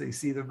basis, they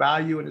see the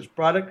value in his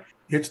product,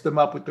 hits them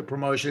up with the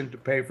promotion to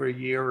pay for a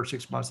year or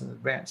 6 months in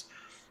advance.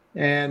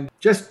 And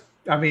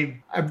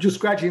I'm just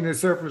scratching the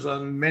surface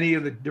on many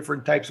of the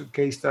different types of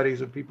case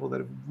studies of people that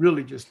have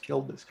really just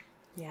killed this.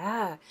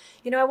 Yeah.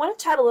 I want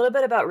to chat a little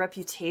bit about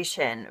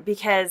reputation,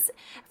 because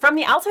from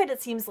the outside,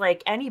 it seems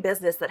like any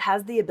business that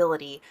has the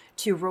ability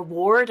to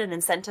reward and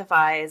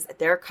incentivize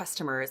their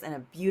customers in a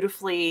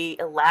beautifully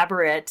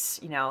elaborate,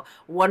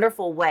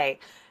 wonderful way,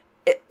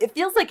 it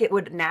feels like it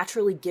would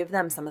naturally give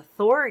them some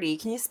authority.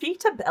 Can you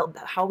speak to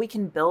how we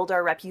can build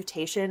our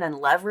reputation and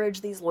leverage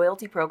these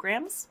loyalty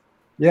programs?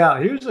 Yeah,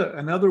 here's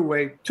another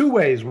way, 2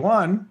 ways.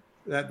 One,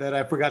 that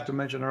I forgot to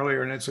mention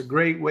earlier, and it's a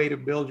great way to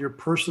build your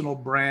personal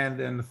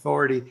brand and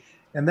authority,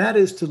 and that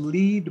is to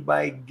lead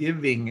by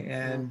giving.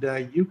 And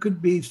you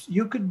could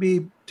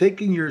be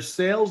taking your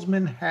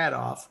salesman hat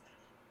off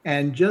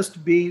and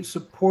just be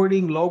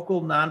supporting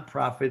local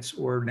nonprofits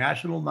or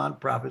national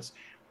nonprofits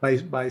by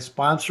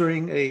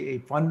sponsoring a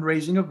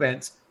fundraising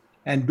events,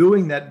 and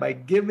doing that by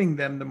giving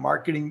them the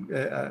marketing,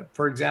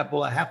 for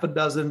example, a half a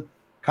dozen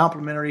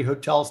complimentary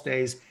hotel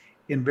stays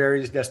in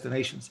various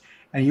destinations.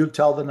 And you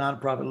tell the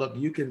nonprofit, look,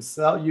 you can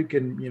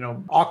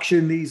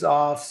auction these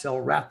off, sell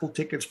raffle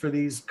tickets for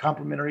these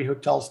complimentary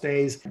hotel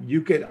stays.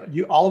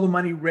 All the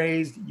money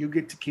raised, you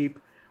get to keep.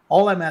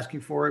 All I'm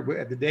asking for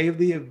at the day of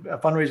the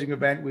fundraising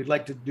event, we'd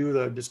like to do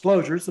the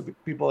disclosures so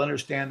people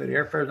understand that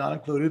airfare is not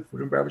included,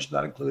 food and beverage is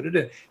not included,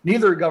 and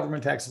neither are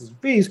government taxes and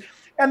fees.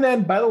 And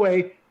then, by the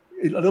way,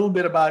 a little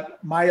bit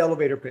about my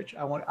elevator pitch.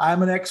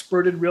 I'm an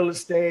expert in real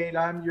estate.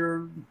 I'm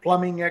your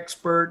plumbing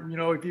expert.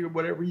 If you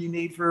whatever you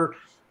need for.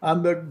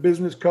 I'm the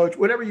business coach,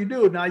 whatever you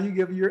do, now you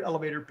give your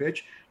elevator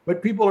pitch,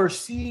 but people are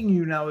seeing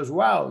you now as,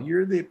 wow,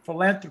 you're the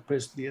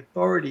philanthropist, the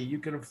authority. You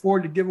can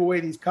afford to give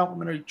away these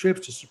complimentary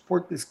trips to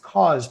support this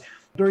cause.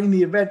 During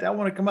the event, I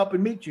want to come up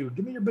and meet you.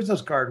 Give me your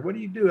business card. What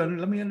do you do?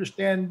 And let me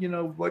understand,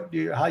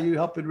 how you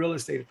help in real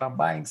estate, if I'm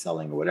buying,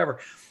 selling, or whatever.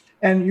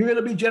 And you're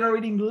going to be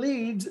generating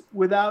leads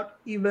without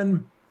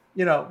even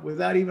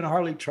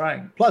hardly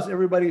trying. Plus,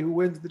 everybody who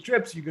wins the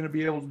trips, you're going to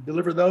be able to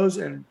deliver those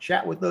and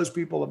chat with those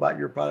people about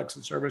your products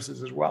and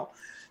services as well.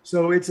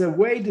 So it's a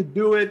way to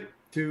do it,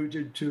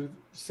 to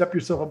step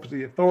yourself up to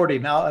the authority.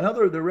 Now,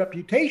 the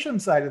reputation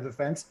side of the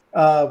fence,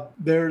 I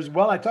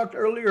talked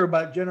earlier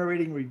about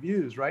generating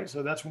reviews, right?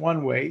 So that's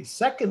one way.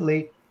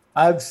 Secondly,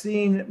 I've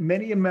seen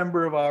many a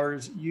member of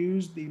ours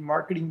use the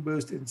Marketing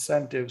Boost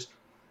incentives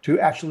to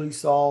actually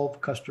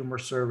solve customer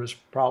service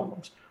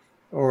problems,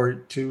 or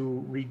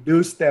to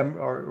reduce them,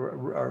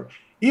 or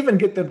even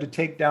get them to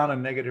take down a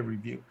negative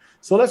review.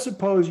 So let's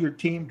suppose your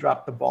team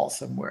dropped the ball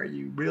somewhere.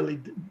 You really,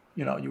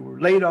 you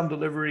were late on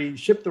delivery,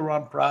 shipped the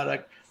wrong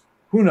product,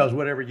 who knows,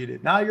 whatever you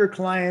did. Now your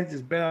client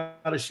has been out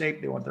of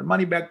shape. They want their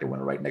money back. They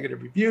want to write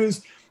negative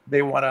reviews.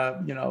 They want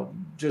to,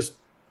 just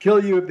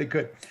kill you if they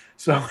could.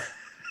 So,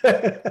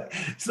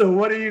 so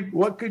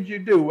what could you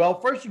do? Well,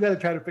 first you got to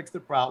try to fix the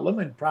problem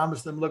and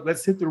promise them, look,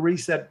 let's hit the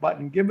reset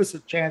button. Give us a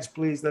chance,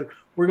 please, that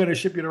we're going to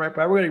ship you the right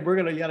product. We're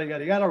going to yada,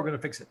 yada, yada. We're going to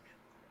fix it.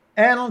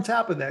 And on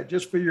top of that,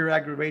 just for your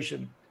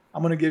aggravation,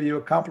 I'm going to give you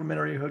a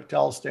complimentary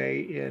hotel stay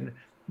in,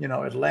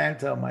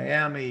 Atlanta,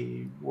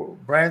 Miami,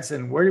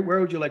 Branson. Where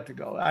would you like to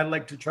go? I'd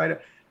like to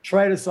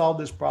try to solve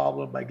this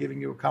problem by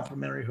giving you a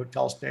complimentary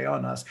hotel stay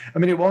on us. I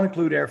mean, it won't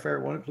include airfare,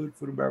 it won't include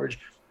food and beverage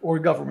or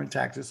government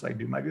taxes. So I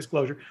do my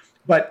disclosure.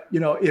 But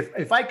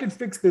if I could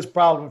fix this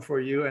problem for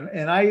you,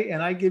 and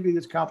I give you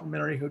this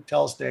complimentary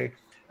hotel stay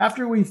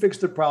after we fix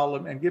the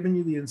problem and given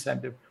you the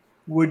incentive,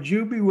 would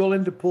you be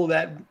willing to pull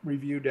that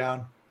review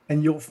down?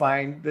 And you'll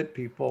find that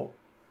people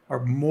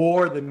are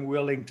more than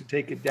willing to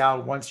take it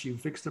down once you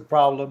fix the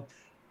problem,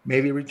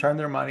 maybe return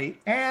their money,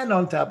 and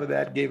on top of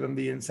that, gave them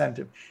the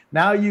incentive.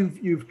 Now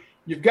you've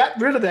got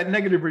rid of that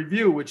negative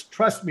review, which,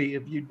 trust me,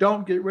 if you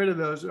don't get rid of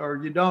those, or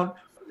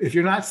if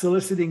you're not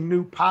soliciting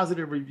new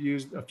positive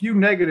reviews, a few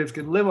negatives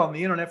can live on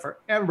the internet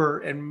forever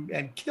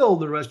and kill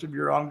the rest of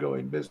your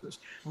ongoing business.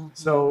 Mm-hmm.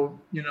 So,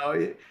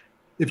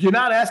 if you're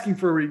not asking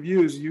for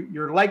reviews,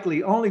 you're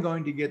likely only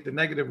going to get the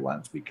negative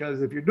ones,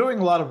 because if you're doing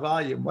a lot of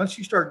volume, once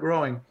you start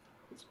growing,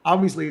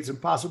 obviously it's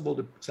impossible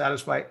to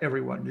satisfy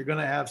everyone. You're going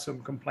to have some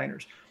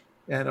complainers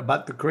and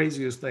about the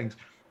craziest things,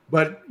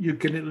 but you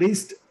can at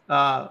least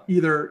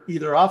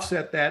either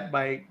offset that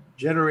by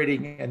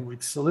generating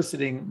and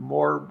soliciting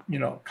more,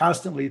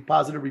 constantly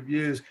positive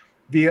reviews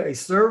via a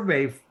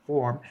survey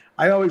form.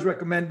 I always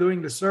recommend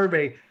doing the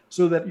survey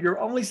so that you're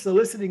only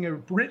soliciting a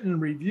written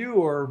review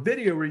or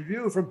video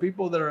review from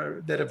people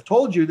that have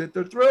told you that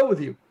they're thrilled with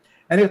you.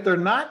 And if they're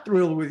not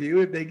thrilled with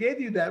you, if they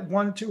gave you that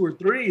 1, 2, or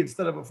 3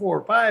 instead of a 4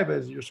 or 5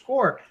 as your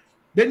score,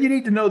 then you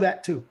need to know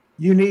that too.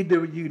 You need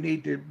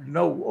to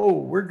know, oh,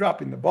 we're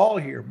dropping the ball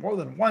here more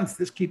than once.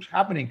 This keeps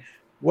happening.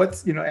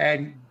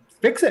 And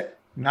fix it.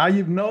 Now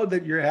you know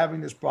that you're having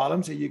this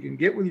problem, so you can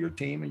get with your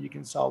team and you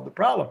can solve the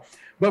problem.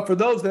 But for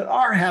those that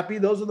are happy,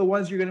 those are the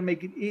ones you're going to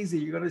make it easy.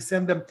 You're going to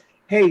send them,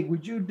 hey,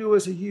 would you do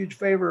us a huge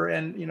favor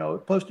and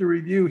post a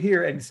review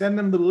here, and send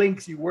them the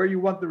links where you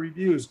want the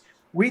reviews.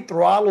 We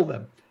throttle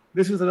them.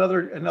 This is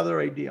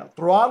another idea.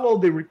 Throttle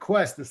the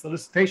request, the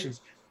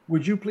solicitations.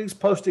 Would you please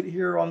post it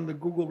here on the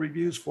Google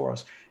reviews for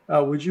us?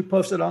 Would you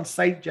post it on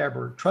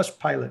SiteJabber,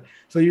 Trustpilot?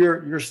 So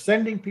you're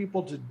sending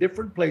people to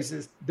different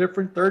places,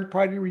 different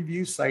third-party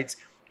review sites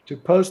to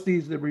post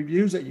the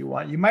reviews that you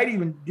want. You might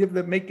even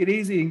make it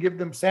easy and give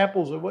them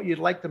samples of what you'd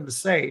like them to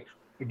say.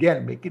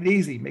 Again, make it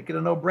easy, make it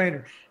a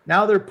no-brainer.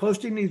 Now they're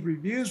posting these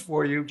reviews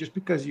for you just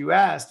because you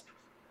asked,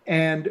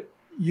 and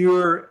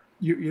you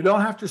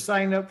don't have to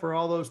sign up for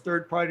all those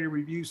third-party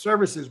review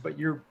services, but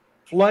you're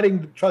flooding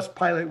the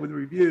Trustpilot with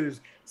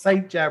reviews,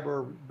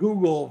 SiteJabber,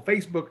 Google,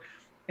 Facebook,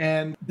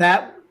 and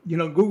that,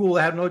 Google will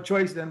have no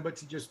choice then but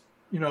to just,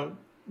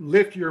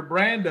 lift your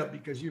brand up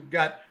because you've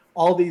got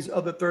all these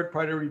other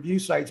third-party review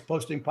sites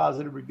posting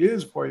positive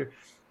reviews for you.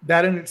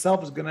 That in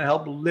itself is going to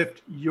help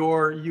lift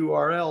your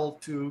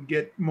URL to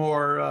get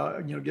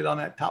more, get on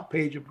that top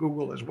page of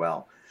Google as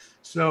well.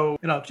 So,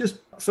 just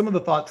some of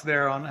the thoughts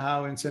there on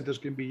how incentives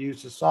can be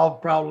used to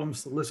solve problems,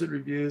 solicit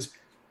reviews,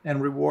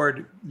 and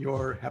reward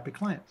your happy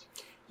clients.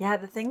 Yeah,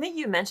 the thing that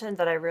you mentioned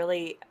that I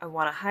really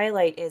want to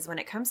highlight is when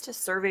it comes to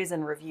surveys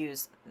and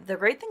reviews, the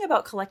great thing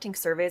about collecting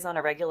surveys on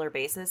a regular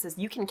basis is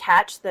you can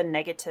catch the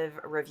negative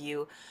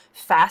review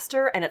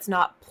faster and it's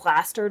not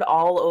plastered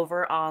all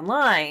over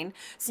online.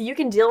 So you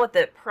can deal with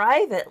it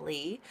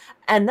privately.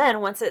 And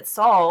then once it's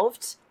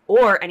solved,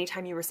 or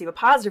anytime you receive a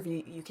positive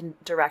review, you can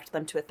direct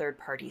them to a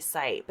third-party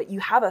site. But you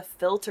have a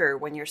filter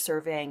when you're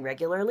surveying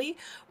regularly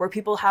where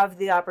people have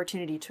the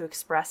opportunity to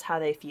express how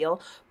they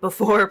feel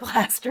before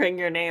plastering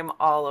your name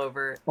all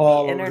over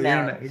the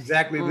internet.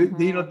 Exactly.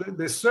 Mm-hmm.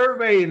 The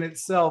survey in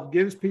itself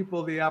gives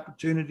people the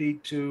opportunity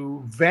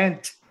to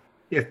vent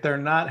if they're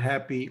not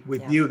happy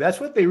with you.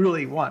 That's what they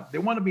really want. They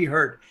want to be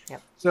heard.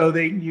 Yep. So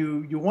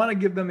you want to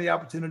give them the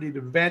opportunity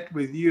to vent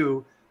with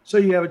you, so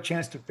you have a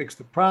chance to fix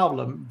the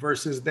problem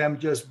versus them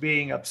just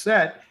being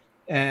upset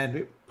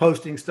and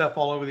posting stuff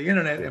all over the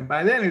internet. And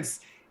by then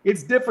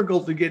it's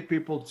difficult to get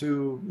people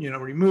to,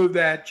 remove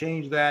that,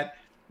 change that.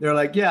 They're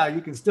like, yeah, you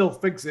can still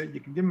fix it. You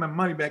can give me my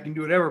money back and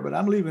do whatever, but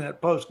I'm leaving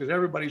that post because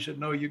everybody should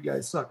know you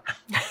guys suck.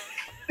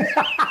 So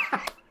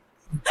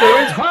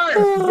it's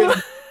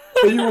hard.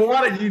 So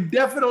you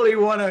definitely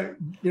want to,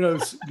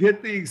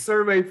 get the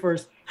survey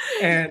first.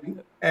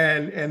 And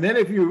then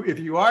if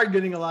you are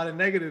getting a lot of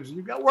negatives,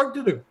 you've got work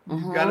to do.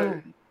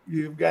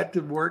 You've got to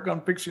work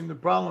on fixing the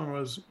problem,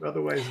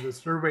 otherwise the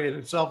survey in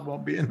itself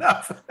won't be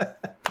enough.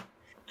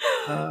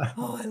 I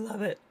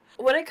love it.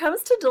 When it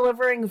comes to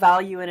delivering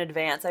value in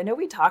advance, I know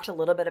we talked a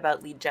little bit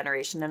about lead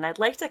generation, and I'd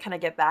like to kind of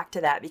get back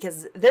to that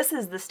because this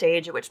is the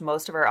stage at which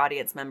most of our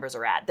audience members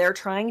are at. They're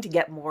trying to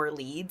get more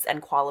leads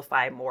and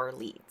qualify more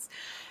leads.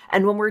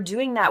 And when we're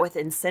doing that with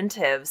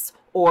incentives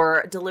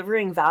or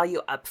delivering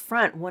value up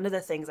front, one of the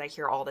things I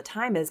hear all the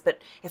time is,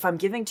 but if I'm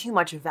giving too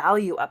much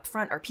value up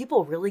front, are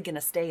people really going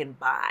to stay and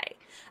buy?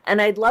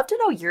 And I'd love to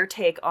know your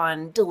take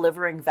on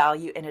delivering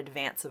value in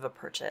advance of a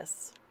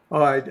purchase.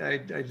 Oh, I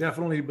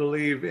definitely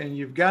believe, and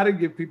you've got to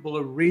give people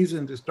a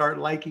reason to start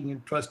liking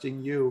and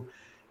trusting you.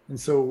 And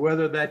so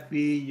whether that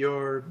be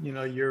your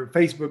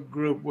Facebook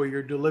group where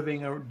you're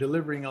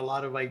delivering a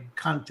lot of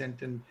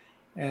content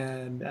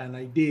and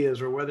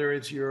ideas, or whether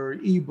it's your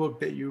ebook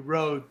that you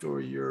wrote,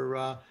 or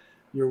your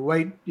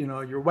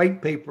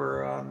white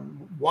paper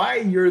on why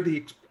you're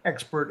the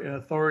expert and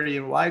authority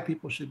and why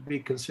people should be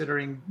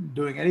considering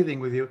doing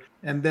anything with you.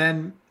 And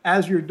then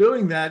as you're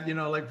doing that,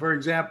 like for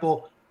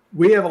example,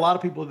 we have a lot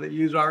of people that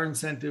use our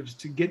incentives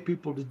to get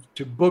people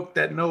to book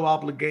that no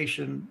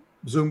obligation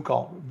Zoom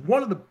call.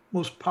 One of the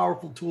most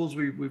powerful tools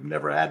we've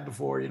never had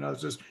before.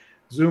 It's just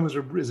Zoom is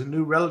a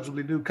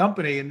relatively new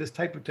company, and this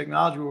type of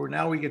technology where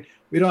now we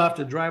don't have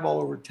to drive all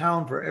over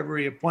town for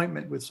every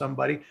appointment with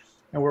somebody,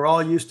 and we're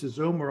all used to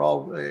Zoom. We're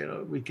all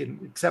we can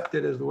accept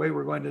it as the way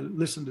we're going to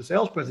listen to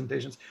sales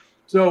presentations.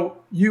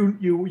 So you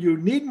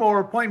need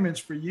more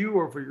appointments for you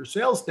or for your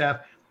sales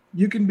staff.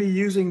 You can be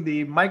using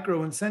the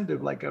micro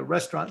incentive like a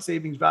restaurant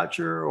savings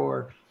voucher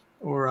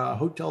or a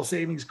hotel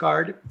savings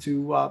card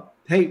to,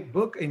 hey,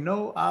 book a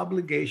no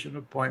obligation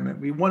appointment.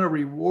 We want to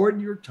reward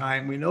your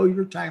time. We know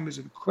your time is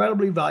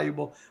incredibly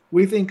valuable.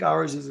 We think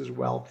ours is as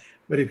well.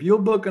 But if you'll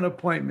book an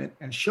appointment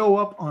and show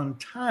up on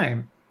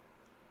time,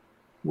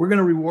 we're going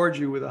to reward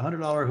you with a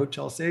 $100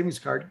 hotel savings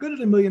card, good at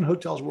 1 million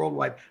hotels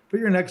worldwide, for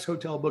your next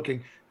hotel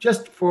booking,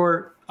 just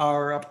for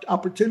our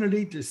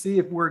opportunity to see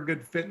if we're a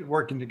good fit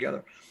working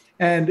together.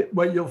 And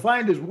what you'll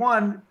find is,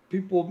 one,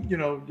 people,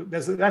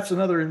 that's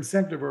another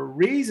incentive or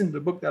reason to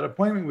book that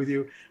appointment with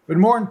you. But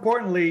more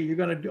importantly, you're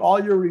going to do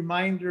all your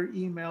reminder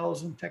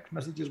emails and text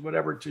messages,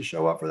 whatever, to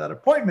show up for that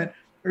appointment.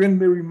 You're going to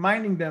be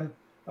reminding them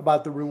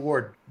about the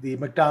reward, the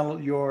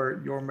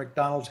your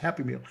McDonald's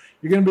Happy Meal.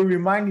 You're going to be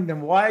reminding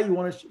them why you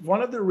want to.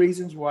 One of the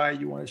reasons why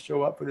you want to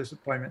show up for this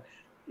appointment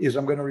is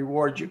I'm going to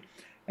reward you.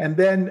 And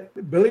then,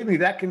 believe me,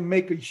 that can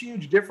make a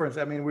huge difference.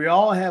 I mean, we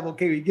all have,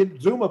 we get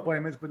Zoom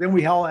appointments, but then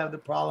we all have the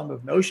problem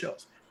of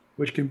no-shows,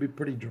 which can be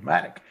pretty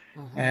dramatic.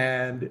 Mm-hmm.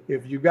 And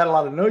if you've got a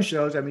lot of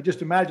no-shows, I mean,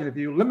 just imagine if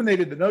you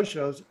eliminated the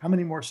no-shows, how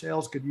many more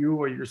sales could you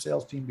or your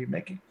sales team be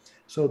making?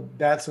 So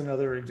that's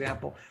another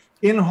example.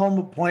 In-home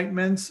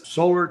appointments,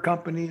 solar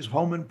companies,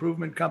 home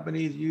improvement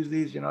companies use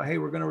these, hey,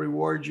 we're going to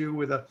reward you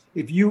with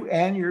if you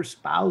and your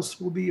spouse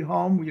will be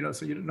home,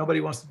 so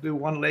nobody wants to do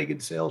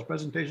one-legged sales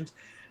presentations.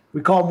 We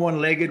call them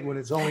one-legged when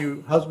it's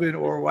only husband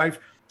or wife.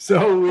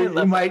 So we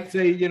might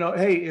say,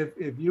 hey,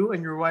 if you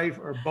and your wife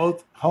are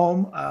both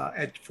home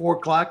at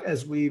 4:00,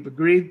 as we've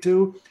agreed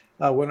to,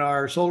 when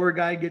our solar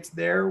guy gets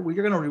there, we're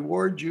going to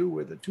reward you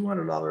with a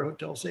 $200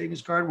 hotel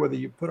savings card, whether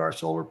you put our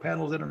solar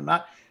panels in or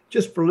not.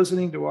 Just for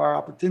listening to our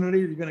opportunity,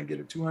 you're going to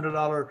get a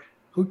 $200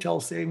 hotel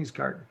savings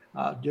card.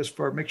 Just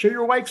for make sure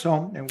your wife's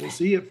home, and we'll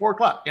see you at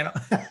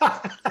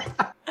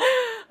 4:00.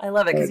 I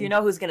love it because you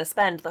know who's going to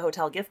spend the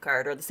hotel gift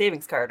card or the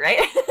savings card, right?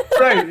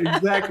 Right,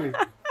 exactly.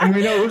 And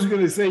we know who's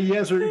going to say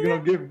yes or you're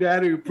going to give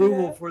daddy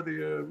approval for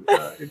the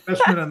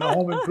investment in the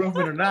home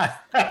improvement or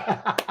not.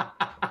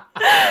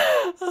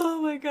 Oh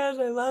my gosh,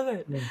 I love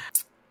it.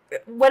 Yeah.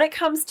 When it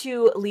comes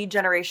to lead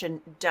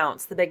generation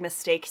don'ts, the big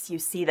mistakes you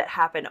see that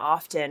happen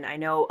often, I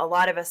know a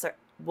lot of us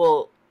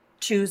will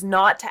choose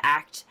not to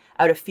act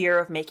out of fear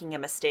of making a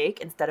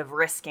mistake instead of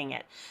risking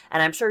it.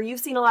 And I'm sure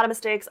you've seen a lot of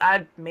mistakes.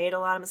 I've made a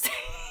lot of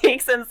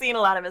mistakes and seen a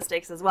lot of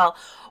mistakes as well.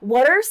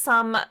 What are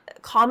some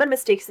common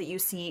mistakes that you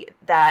see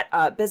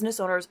that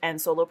business owners and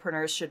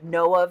solopreneurs should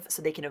know of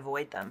so they can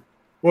avoid them?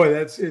 Boy,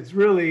 that's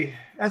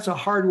a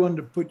hard one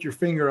to put your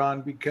finger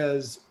on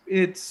because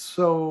it's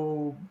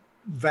so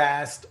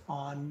vast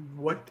on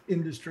what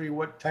industry,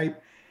 what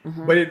type.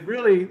 Mm-hmm. But it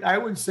really, I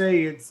would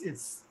say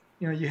it's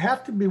you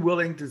have to be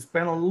willing to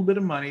spend a little bit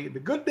of money. The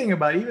good thing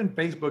about even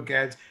Facebook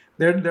ads,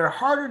 they're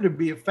harder to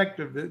be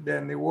effective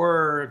than they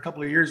were a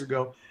couple of years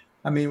ago.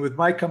 I mean, with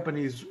my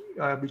companies,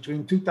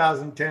 between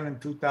 2010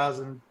 and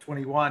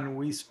 2021,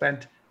 we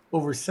spent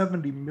over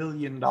 $70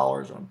 million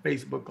on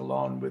Facebook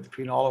alone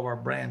between all of our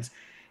brands.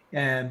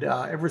 And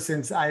ever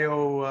since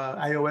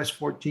iOS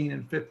 14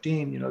 and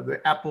 15, the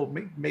Apple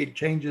made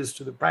changes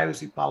to the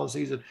privacy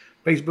policies, and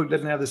Facebook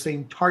doesn't have the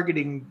same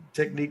targeting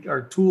technique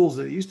or tools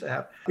that it used to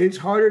have. It's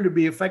harder to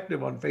be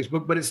effective on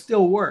Facebook, but it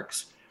still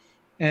works.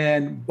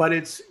 But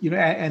it's,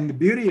 and the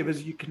beauty of it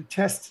is you can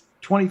test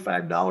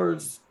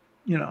 $25,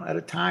 at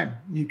a time.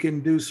 You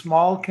can do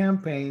small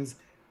campaigns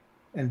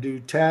and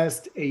do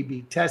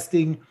A/B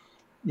testing,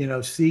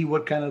 see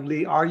what kind of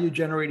lead, are you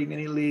generating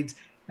any leads?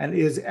 And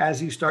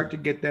as you start to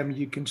get them,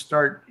 you can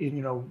start,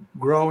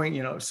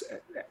 growing,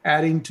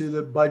 adding to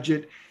the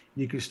budget.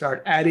 You can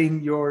start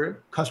adding your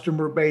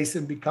customer base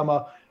and become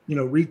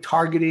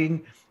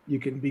retargeting. You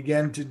can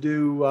begin to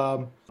do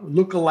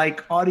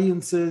lookalike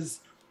audiences.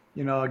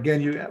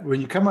 Again,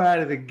 when you come out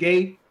of the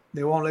gate,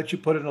 they won't let you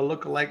put in a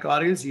lookalike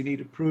audience. You need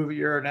to prove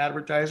you're an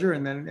advertiser,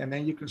 and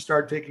then you can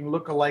start taking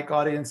lookalike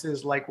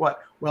audiences like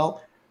what?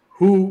 Well,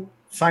 who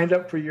signed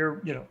up for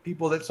your,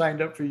 people that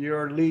signed up for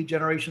your lead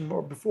generation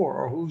or before,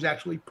 or who's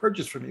actually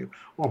purchased from you,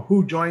 or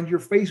who joined your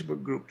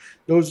Facebook group.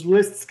 Those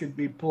lists can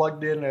be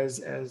plugged in as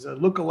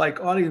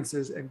lookalike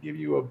audiences and give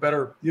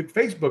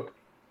Facebook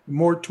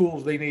more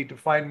tools they need to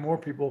find more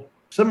people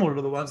similar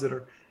to the ones that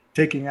are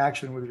taking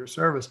action with your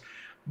service.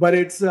 But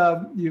it's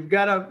you've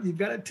got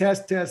to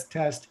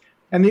test.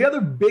 And the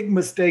other big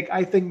mistake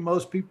I think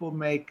most people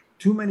make,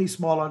 too many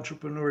small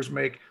entrepreneurs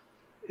make,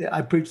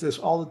 I preach this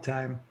all the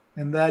time,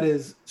 and that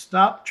is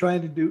stop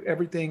trying to do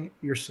everything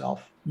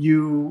yourself.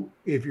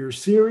 If you're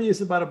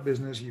serious about a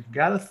business, you've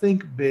got to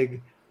think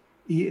big,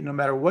 no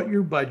matter what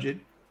your budget,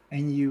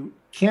 and you've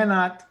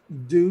got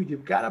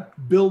to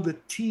build a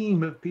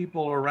team of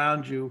people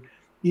around you,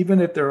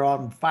 even if they're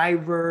on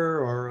Fiverr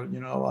or,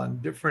 on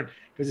different,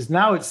 because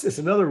it's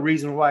another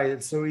reason why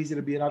it's so easy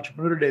to be an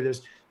entrepreneur today.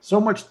 There's so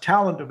much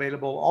talent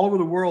available all over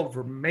the world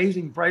for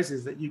amazing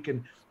prices that you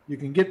can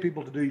get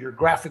people to do your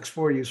graphics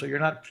for you. So you're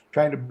not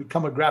trying to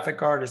become a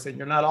graphic artist, and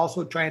you're not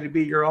also trying to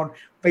be your own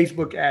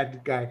Facebook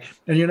ad guy.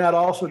 And you're not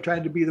also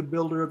trying to be the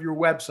builder of your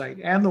website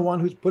and the one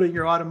who's putting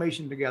your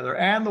automation together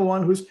and the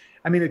one who's,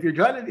 if you're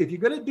going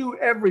to do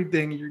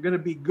everything, you're going to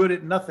be good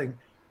at nothing.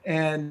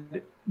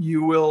 And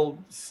you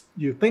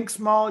think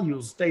small,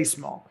 you'll stay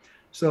small.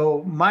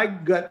 So my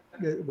gut,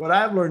 what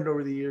I've learned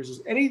over the years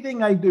is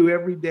anything I do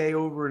every day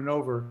over and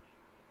over,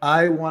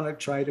 I want to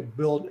try to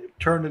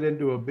turn it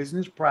into a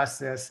business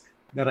process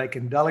that I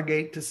can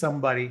delegate to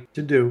somebody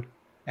to do.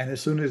 And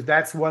as soon as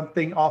that's one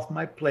thing off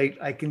my plate,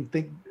 I can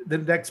think the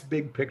next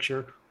big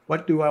picture.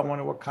 What do I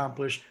want to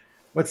accomplish?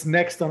 What's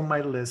next on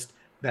my list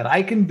that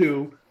I can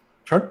do,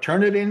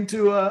 turn it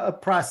into a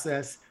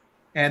process,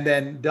 and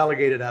then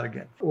delegate it out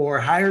again. Or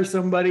hire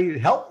somebody to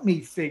help me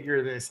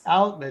figure this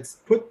out. Let's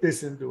put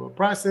this into a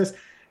process.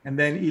 And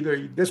then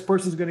either this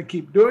person's going to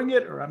keep doing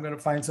it, or I'm going to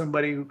find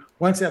somebody who,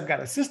 once I've got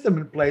a system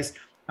in place,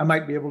 I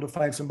might be able to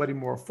find somebody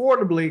more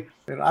affordably.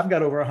 And I've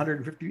got over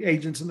 150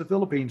 agents in the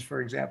Philippines, for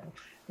example,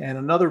 and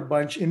another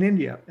bunch in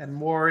India, and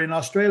more in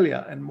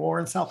Australia, and more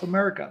in South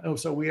America.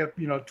 So we have,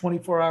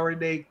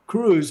 24-hour-a-day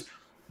crews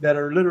that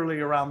are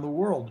literally around the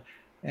world.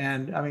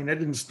 And it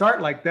didn't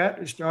start like that.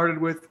 It started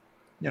with,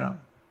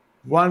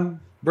 one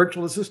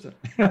virtual assistant,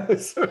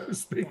 so to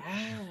speak.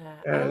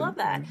 Yeah, I love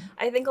that.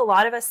 I think a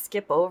lot of us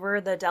skip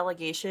over the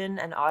delegation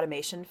and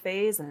automation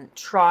phase and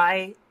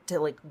try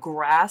to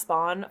grasp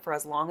on for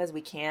as long as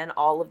we can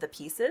all of the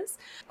pieces.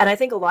 And I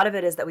think a lot of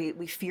it is that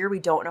we fear we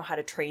don't know how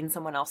to train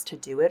someone else to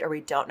do it, or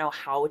we don't know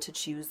how to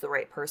choose the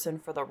right person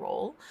for the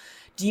role.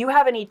 Do you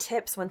have any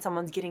tips when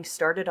someone's getting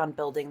started on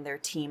building their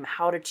team,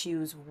 how to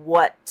choose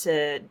what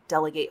to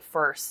delegate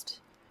first?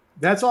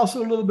 That's also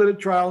a little bit of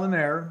trial and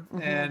error.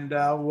 Mm-hmm.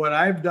 And what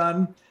I've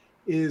done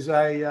is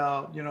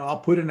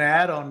I'll put an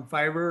ad on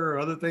Fiverr or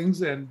other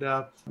things, and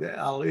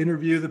I'll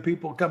interview the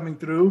people coming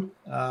through.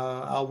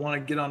 I'll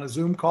want to get on a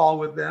Zoom call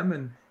with them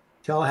and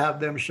have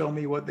them show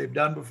me what they've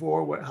done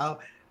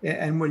before,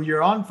 and when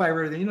you're on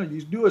Fiverr,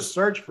 you do a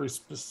search for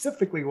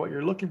specifically what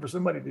you're looking for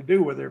somebody to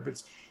do, whether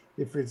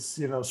if it's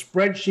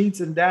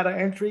spreadsheets and data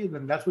entry,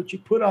 then that's what you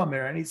put on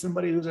there. I need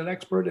somebody who's an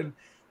expert in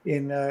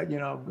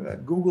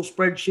Google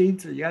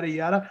spreadsheets or yada,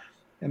 yada.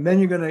 And then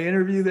you're going to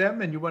interview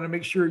them, and you want to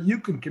make sure you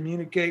can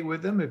communicate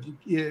with them.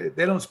 If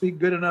they don't speak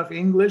good enough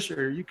English,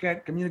 or you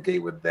can't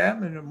communicate with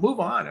them, and move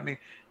on.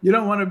 You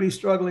don't want to be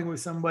struggling with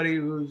somebody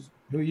who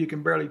you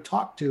can barely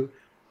talk to.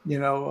 You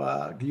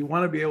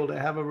want to be able to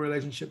have a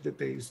relationship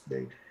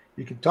that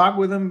you can talk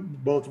with them,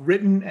 both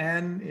written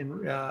and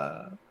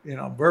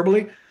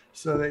verbally,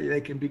 so that they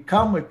can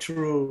become a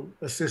true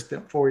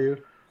assistant for you.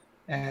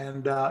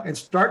 And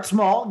start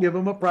small, give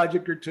them a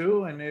project or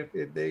two. And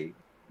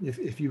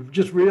if you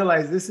just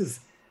realize this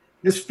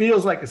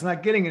feels like it's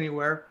not getting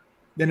anywhere,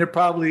 then it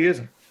probably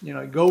isn't.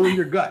 Go with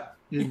your gut.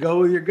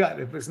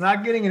 If it's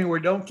not getting anywhere,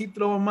 don't keep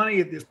throwing money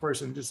at this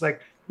person. Just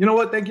like, you know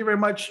what? Thank you very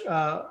much.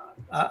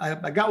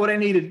 I got what I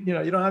needed. You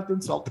don't have to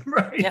insult them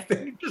or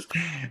anything. Yep. Just,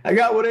 I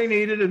got what I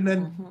needed, and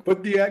then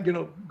put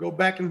go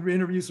back and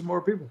interview some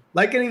more people.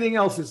 Like anything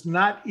else, it's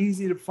not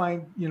easy to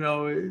find,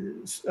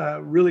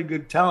 really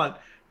good talent.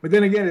 But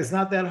then again, it's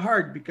not that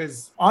hard,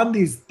 because on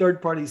these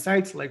third-party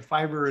sites like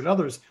Fiverr and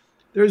others,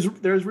 there's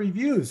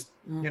reviews.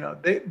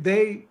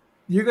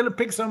 You're going to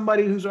pick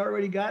somebody who's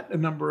already got a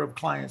number of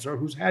clients, or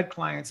who's had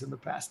clients in the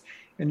past,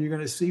 and you're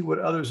going to see what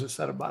others have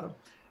said about them.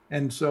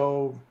 And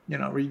so,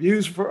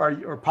 reviews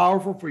are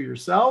powerful for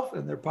yourself,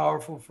 and they're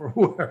powerful for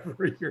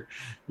whoever you're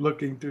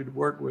looking to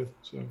work with.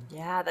 So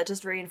yeah, that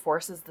just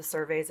reinforces the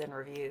surveys and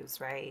reviews,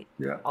 right?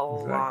 Yeah,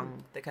 all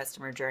along the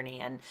customer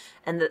journey. And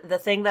the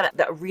thing that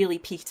really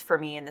peaked for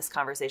me in this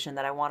conversation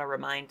that I want to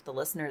remind the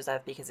listeners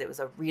of, because it was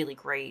a really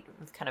great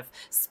kind of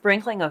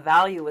sprinkling of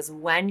value, was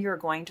when you're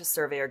going to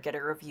survey or get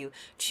a review,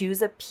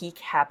 choose a peak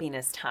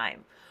happiness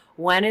time.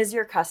 when is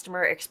your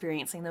customer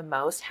experiencing the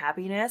most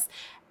happiness,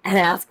 and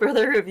ask for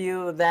the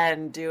review,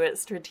 then do it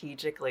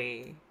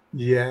strategically.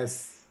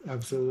 Yes,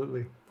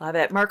 absolutely. Love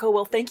it. Marco,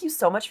 well, thank you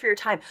so much for your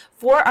time.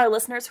 For our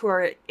listeners who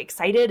are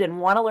excited and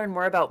want to learn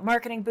more about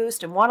Marketing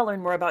Boost and want to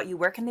learn more about you,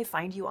 where can they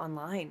find you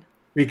online?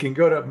 We can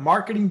go to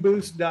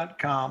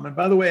marketingboost.com. And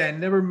by the way, I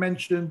never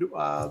mentioned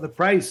the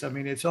price. I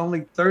mean, it's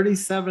only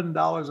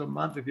 $37 a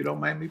month, if you don't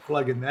mind me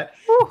plugging that.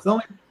 Woo. It's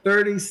only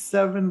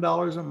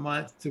 $37 a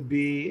month to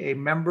be a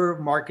member of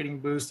Marketing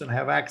Boost and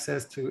have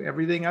access to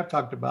everything I've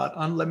talked about,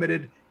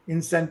 unlimited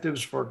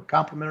incentives for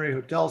complimentary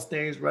hotel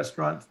stays,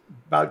 restaurant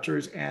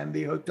vouchers, and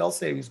the hotel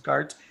savings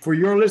cards. For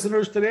your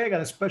listeners today, I got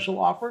a special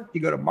offer.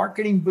 You go to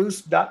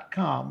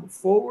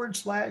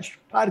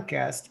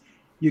marketingboost.com/podcast.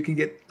 You can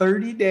get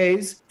 30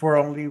 days for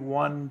only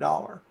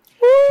 $1.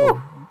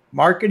 So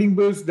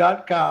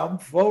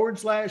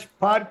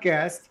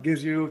marketingboost.com/podcast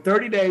gives you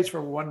 30 days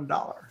for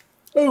 $1.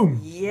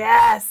 Boom.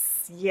 Yes.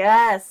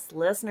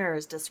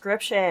 Listeners,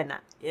 description.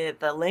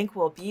 The link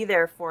will be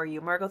there for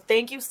you. Marco,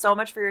 thank you so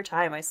much for your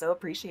time. I so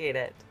appreciate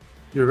it.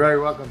 You're very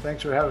welcome.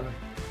 Thanks for having me.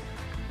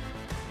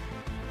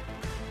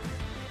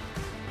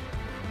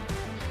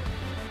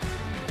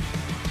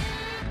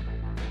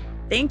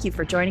 Thank you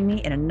for joining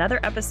me in another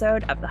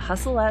episode of the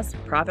Hustle Less,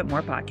 Profit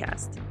More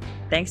podcast.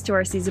 Thanks to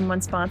our Season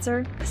 1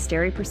 sponsor,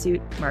 Asteri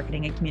Pursuit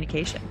Marketing and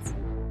Communications.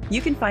 You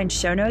can find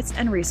show notes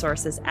and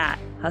resources at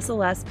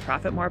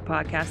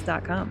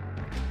hustlelessprofitmorepodcast.com.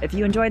 If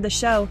you enjoyed the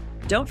show,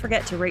 don't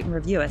forget to rate and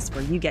review us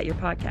where you get your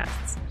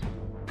podcasts.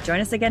 Join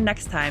us again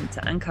next time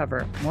to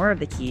uncover more of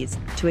the keys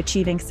to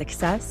achieving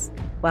success,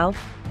 wealth,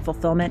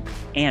 fulfillment,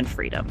 and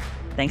freedom.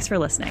 Thanks for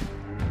listening.